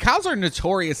 Cows are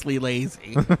notoriously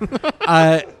lazy,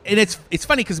 and it's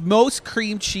funny because most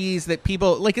cream cheese that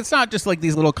people like, it's not just like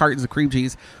these little cartons of cream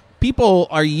cheese. People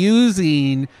are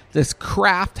using this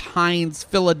Kraft Heinz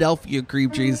Philadelphia cream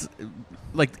cheese,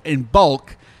 like in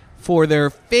bulk, for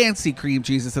their fancy cream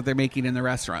cheeses that they're making in the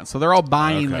restaurants. So they're all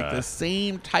buying Okay. like the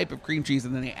same type of cream cheese,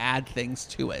 and then they add things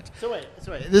to it. so wait,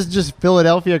 this is just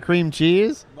Philadelphia cream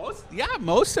cheese?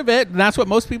 Most of it. And that's what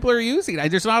most people are using.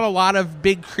 There's not a lot of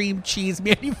big cream cheese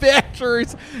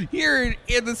manufacturers here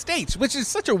in the States, which is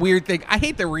such a weird thing. I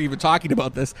hate that we're even talking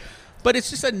about this, but it's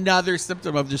just another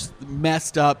symptom of just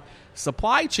messed up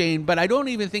supply chain. But I don't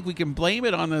even think we can blame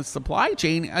it on the supply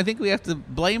chain. I think we have to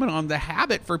blame it on the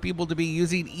habit for people to be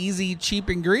using easy, cheap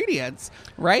ingredients,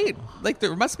 right? Like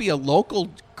there must be a local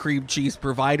cream cheese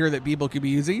provider that people could be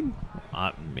using.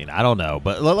 I mean, I don't know,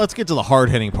 but let's get to the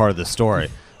hard-hitting part of the story.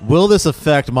 Will this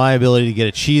affect my ability to get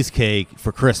a cheesecake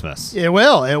for Christmas? It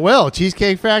will.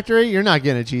 Cheesecake Factory, you're not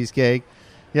getting a cheesecake.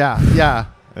 Yeah.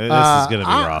 This is going to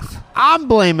be rough. I'm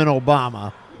blaming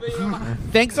Obama.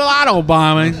 Thanks a lot,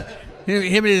 Obama.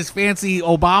 Him and his fancy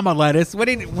Obama lettuce.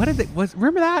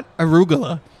 Remember that?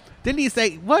 Arugula. Didn't he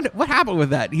say what happened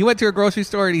with that? He went to a grocery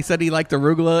store and he said he liked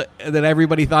arugula and then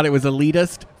everybody thought it was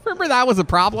elitist. Remember that was a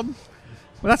problem?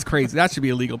 Well, that's crazy. That should be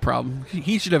a legal problem.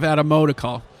 He should have had a Mo to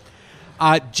call.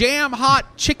 Jam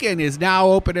Hot Chicken is now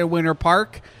open in Winter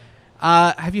Park.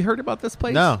 Have you heard about this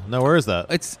place? No, where is that?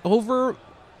 It's over.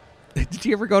 Did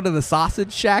you ever go to the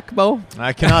Sausage Shack, Mo?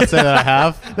 I cannot say that I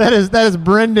have. That is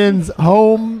Brendan's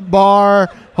home bar,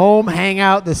 home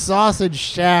hangout, the Sausage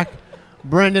Shack.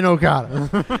 Brendan Okada.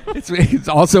 It's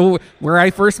also where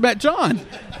I first met John.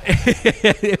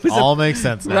 It was All makes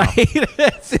sense now. right.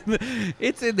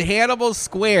 It's in Hannibal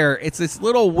Square. It's this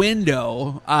little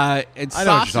window. I know what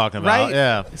you're talking about, Right?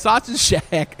 yeah. Sausage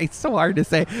Shack. It's so hard to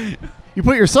say. You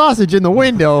put your sausage in the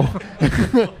window.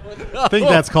 I think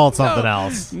that's called something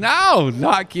else. No,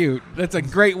 not cute. That's a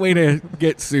great way to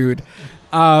get sued.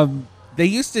 They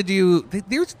used to do.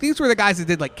 These were the guys that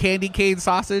did like candy cane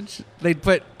sausage. They'd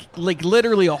put like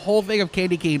literally a whole thing of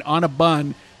candy cane on a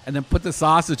bun and then put the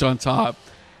sausage on top,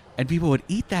 and people would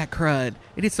eat that crud.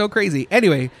 And it's so crazy.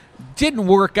 Anyway, didn't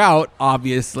work out,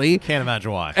 obviously. Can't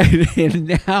imagine why.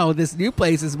 And now this new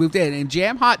place has moved in, and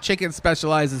Jam Hot Chicken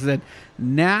specializes in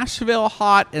Nashville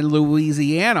hot and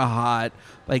Louisiana hot,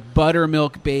 like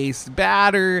buttermilk based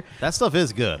batter. That stuff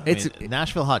is good. It's-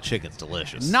 Nashville hot chicken's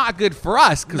delicious. Not good for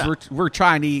us because No. we're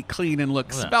trying to eat clean and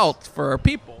look svelte for our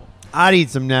people. I'd eat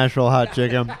some Nashville hot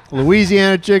chicken,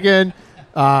 Louisiana chicken,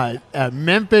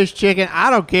 Memphis chicken. I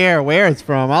don't care where it's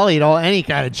from. I'll eat any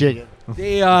kind of chicken.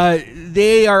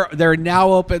 They're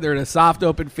now open. They're in a soft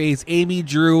open phase. Amy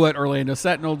Drew at Orlando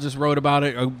Sentinel just wrote about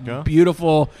it. A Yeah.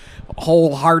 beautiful,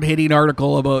 whole hard hitting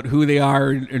article about who they are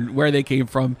and where they came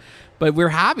from. But we're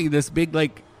having this big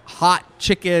like hot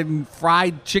chicken,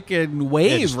 fried chicken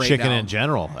wave It's right chicken now. in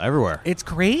general, everywhere. It's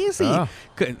crazy. Oh.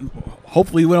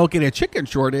 Hopefully we don't get a chicken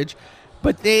shortage,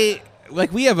 but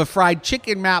like we have a fried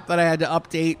chicken map that I had to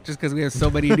update just because we have so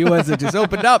many new ones that just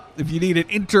opened up. If you need an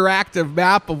interactive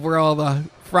map of where all the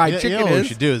fried chicken you know what is. we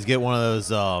should do is get one of those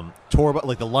tour,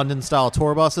 like the London style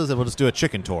tour buses, and we'll just do a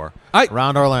chicken tour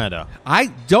around Orlando. I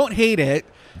don't hate it,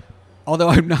 although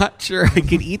I'm not sure I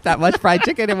can eat that much fried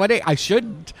chicken in one day. I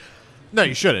shouldn't. No,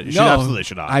 you shouldn't. You absolutely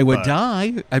should not. I would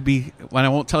die. I'd be. When I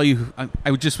won't tell you.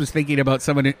 I just was thinking about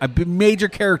someone, a major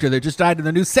character that just died in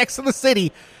the new Sex and the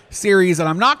City series, and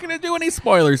I'm not going to do any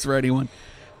spoilers for anyone.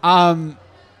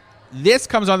 This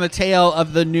comes on the tail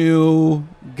of the new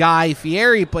Guy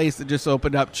Fieri place that just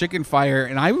opened up, Chicken Fire,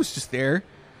 and I was just there,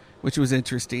 which was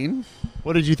interesting.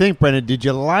 What did you think, Brendan? Did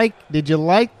you like?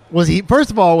 Was he? First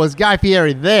of all, was Guy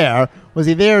Fieri there? Was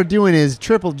he there doing his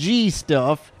Triple G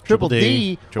stuff? Triple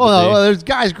D. Well, there's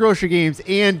Guy's Grocery Games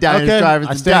and Diners, Drivers.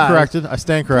 I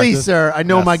stand corrected. Please, sir. I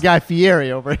know my Guy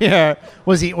Fieri over here.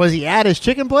 Was he at his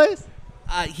chicken place?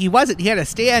 He wasn't. He had a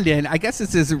stand-in. I guess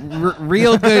it's his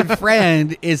real good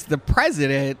friend is the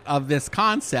president of this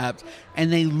concept,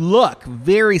 and they look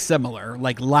very similar,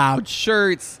 like loud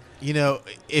shirts. You know,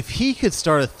 if he could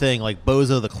start a thing like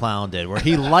Bozo the Clown did, where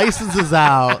he licenses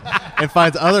out and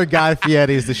finds other Guy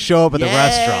Fieri's to show up at the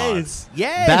restaurants,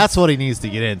 that's what he needs to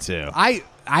get into. I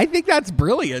think that's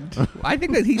brilliant. I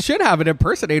think that he should have an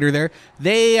impersonator there.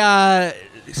 They,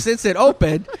 since it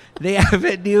opened, they have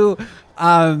a new...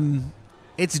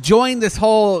 it's joined this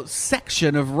whole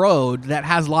section of road that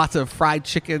has lots of fried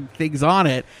chicken things on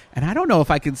it. And I don't know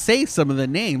if I can say some of the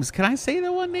names. Can I say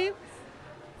the one name?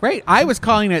 Right. I was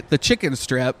calling it the Chicken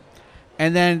Strip,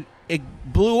 and then it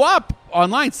blew up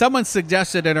online. Someone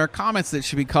suggested in our comments that it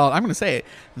should be called, I'm going to say it,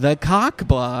 the Cock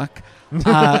Block.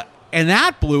 And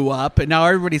that blew up, and now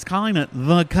everybody's calling it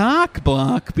the Cock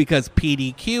Block because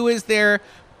PDQ is there.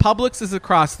 Publix is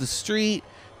across the street.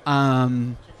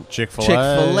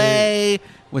 Chick-fil-A,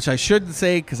 which I shouldn't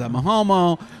say because I'm a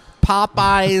homo.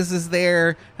 Popeyes is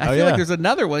there. I feel like there's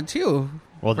another one, too.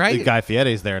 Well, right? the Guy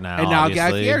Fieri's there now, and now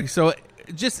obviously. Guy Fieri. So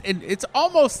it's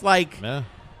almost like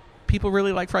people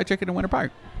really like fried chicken in Winter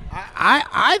Park.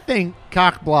 I think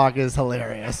Cock Block is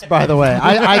hilarious, by the way.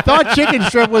 I thought Chicken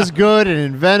Strip was good and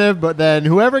inventive, but then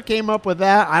whoever came up with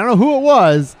that, I don't know who it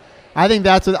was. I think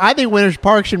Winter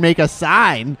Park should make a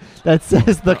sign that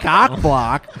says the Cock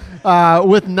Block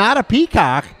with not a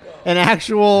peacock, an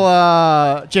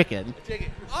actual chicken.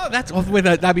 Oh,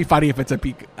 that'd be funny if it's a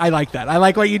peacock. I like that. I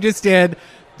like what you just did.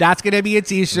 That's going to be a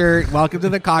T-shirt. Welcome to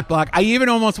the Cock Block. I even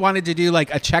almost wanted to do like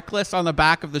a checklist on the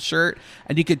back of the shirt,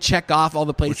 and you could check off all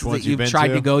the places that you've tried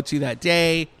to go to that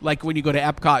day. Like when you go to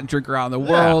Epcot and drink around the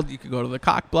world, you could go to the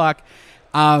Cock Block.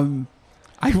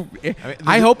 I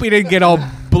hope we didn't get all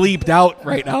bleeped out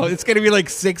right now. It's going to be like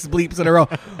 6 bleeps in a row.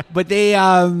 But they,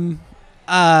 there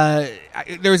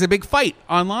was a big fight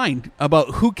online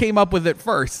about who came up with it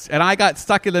first, and I got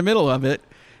stuck in the middle of it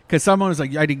because someone was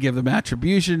like, I didn't give them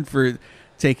attribution for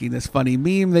taking this funny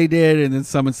meme they did, and then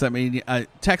someone sent me a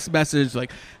text message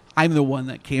like, I'm the one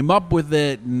that came up with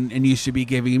it, and you should be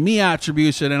giving me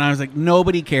attribution. And I was like,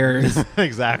 nobody cares.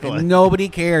 Exactly. Nobody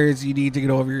cares. You need to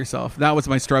get over yourself. That was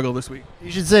my struggle this week.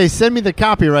 You should say, send me the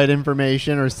copyright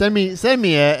information, or send me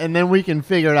it, and then we can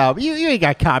figure it out. You ain't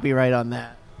got copyright on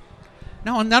that.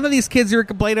 No, none of these kids who are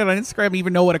complaining on Instagram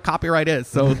even know what a copyright is.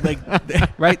 So, like,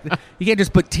 right? You can't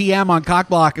just put TM on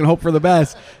Cockblock and hope for the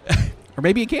best. Or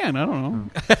maybe you can. I don't know.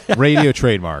 Radio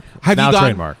trademark. Have you gone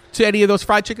trademark. to any of those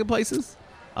fried chicken places?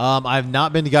 I've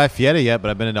not been to Guy Fieri yet,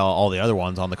 but I've been into all the other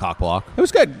ones on the Cock Block. It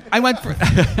was good. I went for...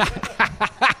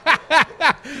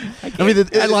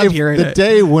 I love hearing it. The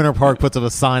day Winter Park puts up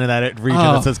a sign in that region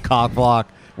that says Cock Block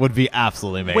would be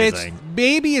absolutely amazing. Which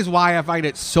maybe is why I find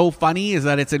it so funny is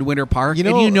that it's in Winter Park.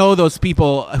 And those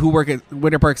people who work at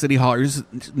Winter Park City Hall are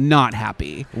just not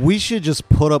happy. We should just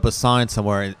put up a sign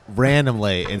somewhere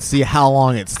randomly and see how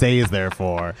long it stays there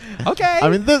for. Okay. I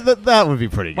mean, that would be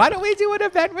pretty good. Why don't we do an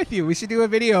event with you? We should do a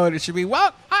video and it should be,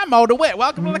 well, I'm Oda Witt.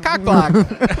 Welcome to the Cock Block.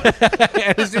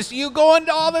 And it's just you going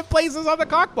to all the places on the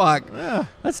Cock Block. Yeah.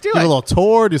 Let's do it. Do a little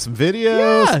tour, do some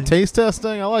videos, some taste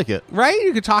testing. I like it. Right?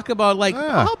 You could talk about,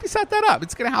 I'll help you set that up.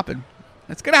 It's going to happen.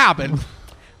 It's going to happen.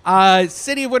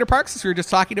 City of Winter Park, since we were just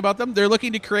talking about them, they're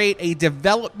looking to create a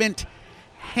development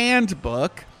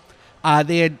handbook.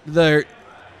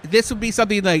 This would be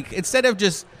something like, instead of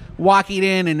just walking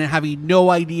in and having no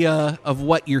idea of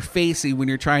what you're facing when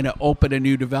you're trying to open a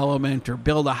new development or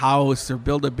build a house or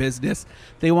build a business,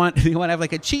 they want to have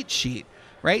like a cheat sheet,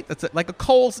 right? That's like a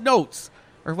Cole's Notes.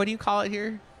 Or what do you call it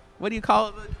here? What do you call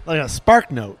it? Like a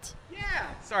Spark Notes. Yeah,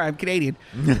 Sorry, I'm Canadian.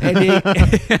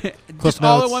 And just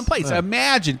all in Notes. one place. Yeah.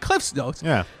 Imagine Cliff's Notes.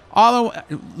 Yeah.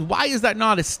 Why is that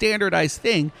not a standardized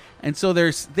thing? And so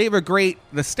the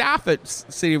staff at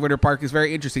City of Winter Park is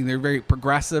very interesting. They're very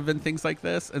progressive and things like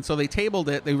this. And so they tabled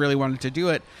it. They really wanted to do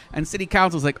it. And City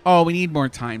Council's like, oh, we need more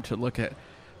time to look at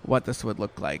what this would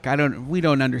look like. We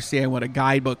don't understand what a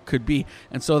guidebook could be.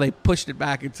 And so they pushed it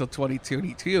back until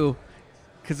 2022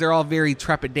 because they're all very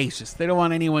trepidatious. They don't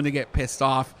want anyone to get pissed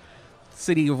off.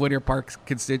 City of Winter Park's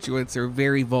constituents are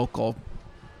very vocal.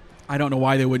 I don't know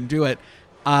why they wouldn't do it.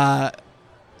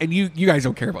 And you guys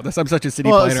don't care about this. I'm such a city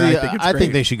planner. See, I think it's I great.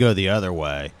 think they should go the other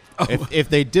way. Oh. If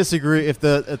they disagree, if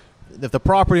the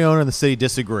property owner and the city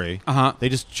disagree, they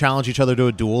just challenge each other to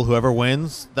a duel. Whoever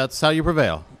wins, that's how you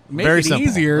prevail. Make Very it simple.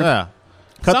 easier. Yeah.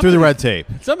 Cut through the red tape.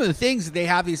 Some of the things that they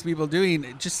have these people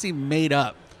doing just seem made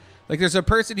up. Like there's a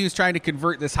person who's trying to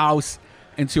convert this house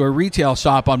into a retail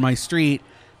shop on my street,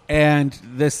 and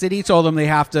the city told them they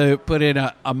have to put in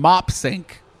a mop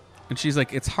sink. And she's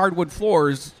like, it's hardwood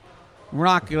floors. We're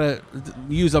not going to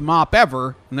use a mop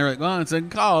ever. And they're like, well, it's in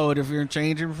code. If you're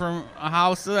changing from a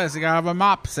house to this, you got to have a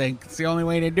mop sink. It's the only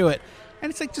way to do it. And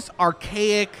it's like just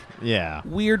archaic,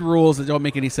 weird rules that don't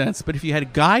make any sense. But if you had a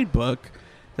guidebook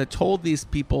that told these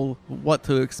people what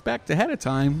to expect ahead of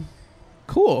time,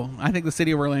 cool. I think the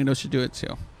city of Orlando should do it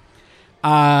too.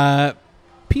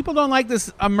 People don't like this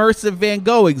immersive Van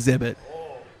Gogh exhibit.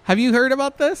 Have you heard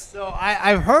about this? So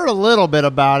I've heard a little bit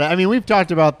about it. I mean, we've talked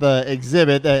about the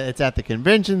exhibit. It's at the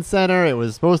convention center. It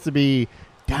was supposed to be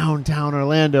downtown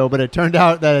Orlando, but it turned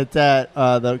out that it's at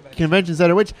the convention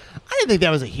center, which I didn't think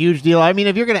that was a huge deal. I mean,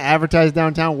 if you're going to advertise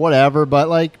downtown, whatever, but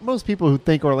like most people who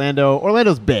think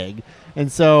Orlando's big.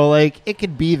 And so like it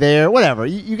could be there, whatever.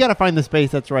 You got to find the space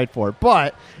that's right for it.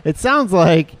 But it sounds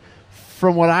like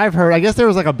from what I've heard, I guess there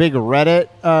was like a big Reddit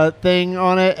thing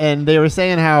on it, and they were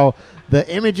saying how the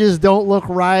images don't look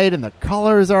right and the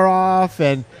colors are off,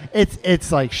 and it's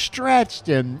like stretched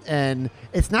and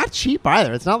it's not cheap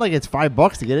either. It's not like it's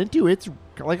 $5 to get into. It's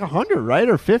like 100, right?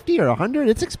 Or 50 or 100.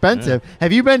 It's expensive. Yeah.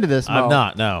 Have you been to this, Mo? I'm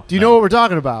not, no. Do you know what we're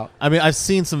talking about? I mean, I've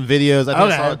seen some videos. I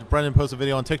think I saw Brendan post a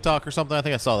video on TikTok or something. I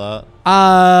think I saw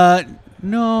that.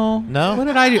 No. No? What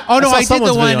did I do? Oh, no, I did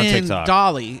the one in TikTok.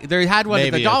 Dolly. They had one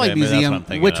at the Dolly Museum,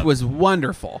 which was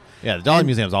wonderful. Yeah, the Dolly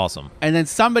Museum's awesome. And then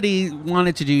somebody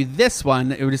wanted to do this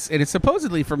one. And it's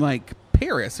supposedly from, like,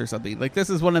 Paris or something. Like,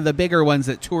 this is one of the bigger ones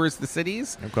that tours the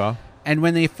cities. Okay. And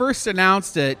when they first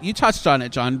announced it, you touched on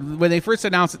it, John. When they first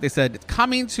announced it, they said, it's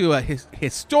coming to a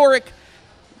historic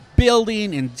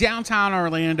building in downtown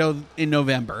Orlando in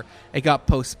November. It got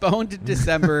postponed to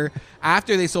December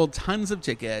after they sold tons of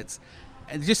tickets.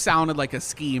 It just sounded like a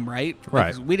scheme, right?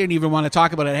 Right. We didn't even want to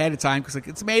talk about it ahead of time because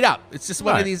it's made up. It's just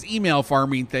one of these email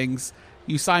farming things.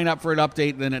 You sign up for an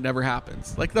update, and then it never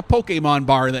happens. Like the Pokemon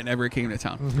bar that never came to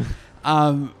town.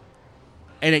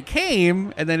 And it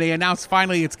came, and then they announced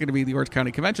finally it's going to be the Orange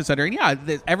County Convention Center. And yeah,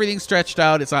 everything's stretched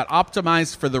out. It's not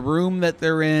optimized for the room that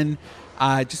they're in.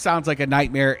 It just sounds like a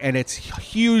nightmare, and it's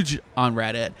huge on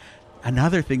Reddit.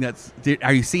 Another thing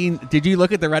did you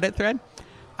look at the Reddit thread?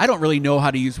 I don't really know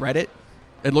how to use Reddit.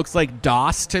 It looks like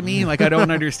DOS to me. Like I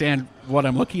don't understand what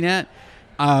I'm looking at.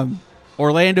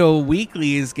 Orlando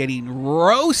Weekly is getting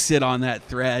roasted on that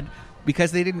thread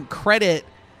because they didn't credit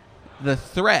the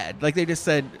thread. Like they just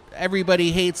said,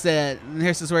 everybody hates it, and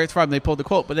this is where it's from. They pulled the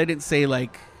quote, but they didn't say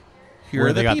like, here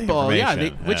are the people.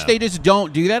 Which they just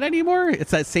don't do that anymore.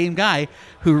 It's that same guy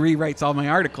who rewrites all my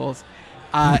articles.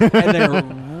 And they're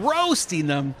roasting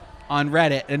them on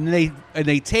Reddit, and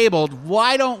they tabled,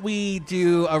 why don't we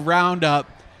do a roundup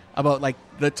about like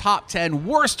the top 10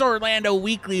 worst Orlando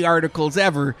Weekly articles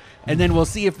ever, and then we'll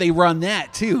see if they run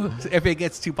that too, if it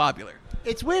gets too popular.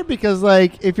 It's weird because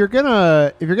like if you're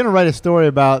gonna write a story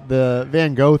about the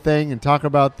Van Gogh thing and talk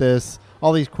about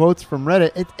all these quotes from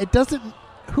Reddit, it doesn't.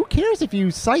 Who cares if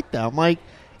you cite them? Like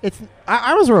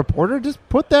I was a reporter. Just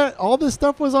put that all this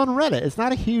stuff was on Reddit. It's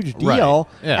not a huge deal.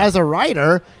 Right. Yeah. As a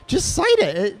writer. Just cite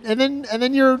it, and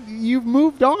then you've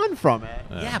moved on from it.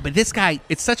 Yeah, but this guy,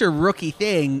 it's such a rookie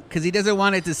thing because he doesn't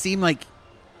want it to seem like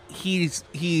he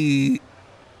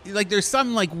like there's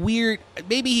some like weird.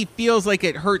 Maybe he feels like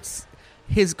it hurts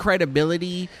his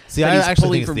credibility. See, I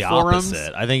actually think it's the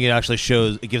opposite. I think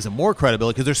it gives him more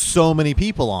credibility because there's so many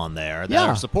people on there that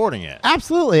are supporting it.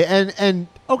 Absolutely. And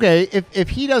okay, if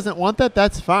he doesn't want that,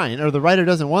 that's fine. Or the writer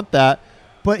doesn't want that,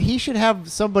 but he should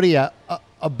have somebody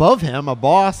above him, a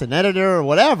boss, an editor, or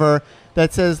whatever,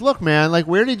 that says, look, man, like,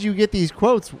 where did you get these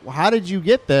quotes? How did you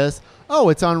get this? Oh,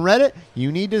 it's on Reddit.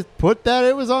 You need to put that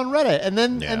it was on Reddit, and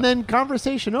then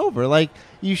conversation over. Like,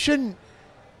 you shouldn't.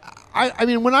 I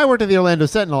mean, when I worked at the Orlando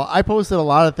Sentinel, I posted a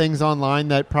lot of things online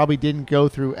that probably didn't go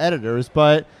through editors,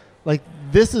 but like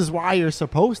this is why you're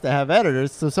supposed to have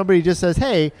editors. So somebody just says,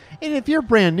 hey, and if you're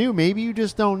brand new, maybe you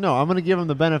just don't know. I'm going to give him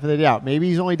the benefit of the doubt. Maybe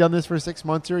he's only done this for 6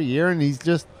 months or a year, and he's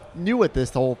just new at this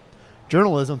whole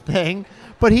journalism thing.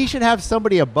 But he should have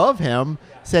somebody above him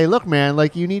say, look, man,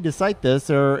 like you need to cite this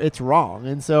or it's wrong.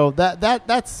 And so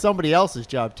that's somebody else's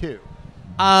job too.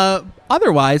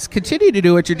 Otherwise, continue to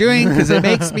do what you're doing because it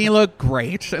makes me look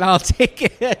great, and I'll take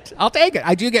it.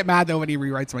 I do get mad though when he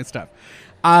rewrites my stuff.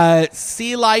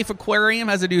 Sea Life Aquarium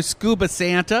has a new Scuba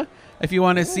Santa. If you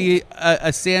want to see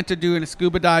a Santa doing a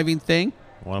scuba diving thing.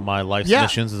 One of my life's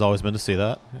missions has always been to see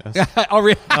that. Yes. Oh,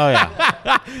 really? Oh,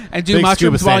 yeah. And do Big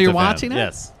mushrooms Scuba while Santa you're fan. watching it?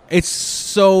 Yes. It's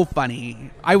so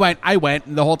funny. I went,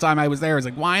 and the whole time I was there, I was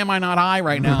like, why am I not high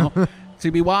right now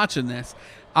to be watching this?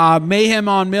 Mayhem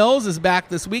on Mills is back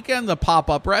this weekend, the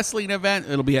pop-up wrestling event.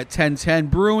 It'll be at 1010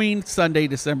 Brewing, Sunday,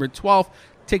 December 12th.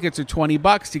 Tickets are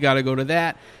 $20. You got to go to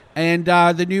that. And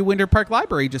the new Winter Park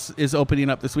Library just is opening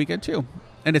up this weekend, too.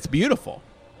 And it's beautiful.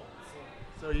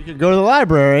 So you could go to the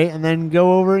library and then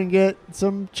go over and get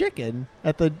some chicken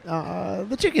at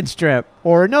the chicken strip,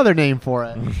 or another name for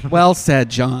it. Well said,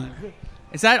 John.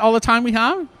 Is that all the time we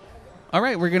have? All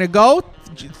right, we're going to go.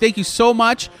 Thank you so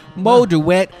much, Mo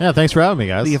DeWitt, Yeah, thanks for having me,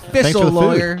 guys. the Thanks for official the food.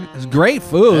 lawyer. It's great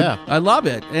food. Yeah. I love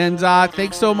it. And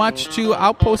thanks so much to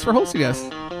Outpost for hosting us.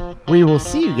 We will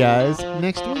see you guys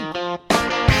next week.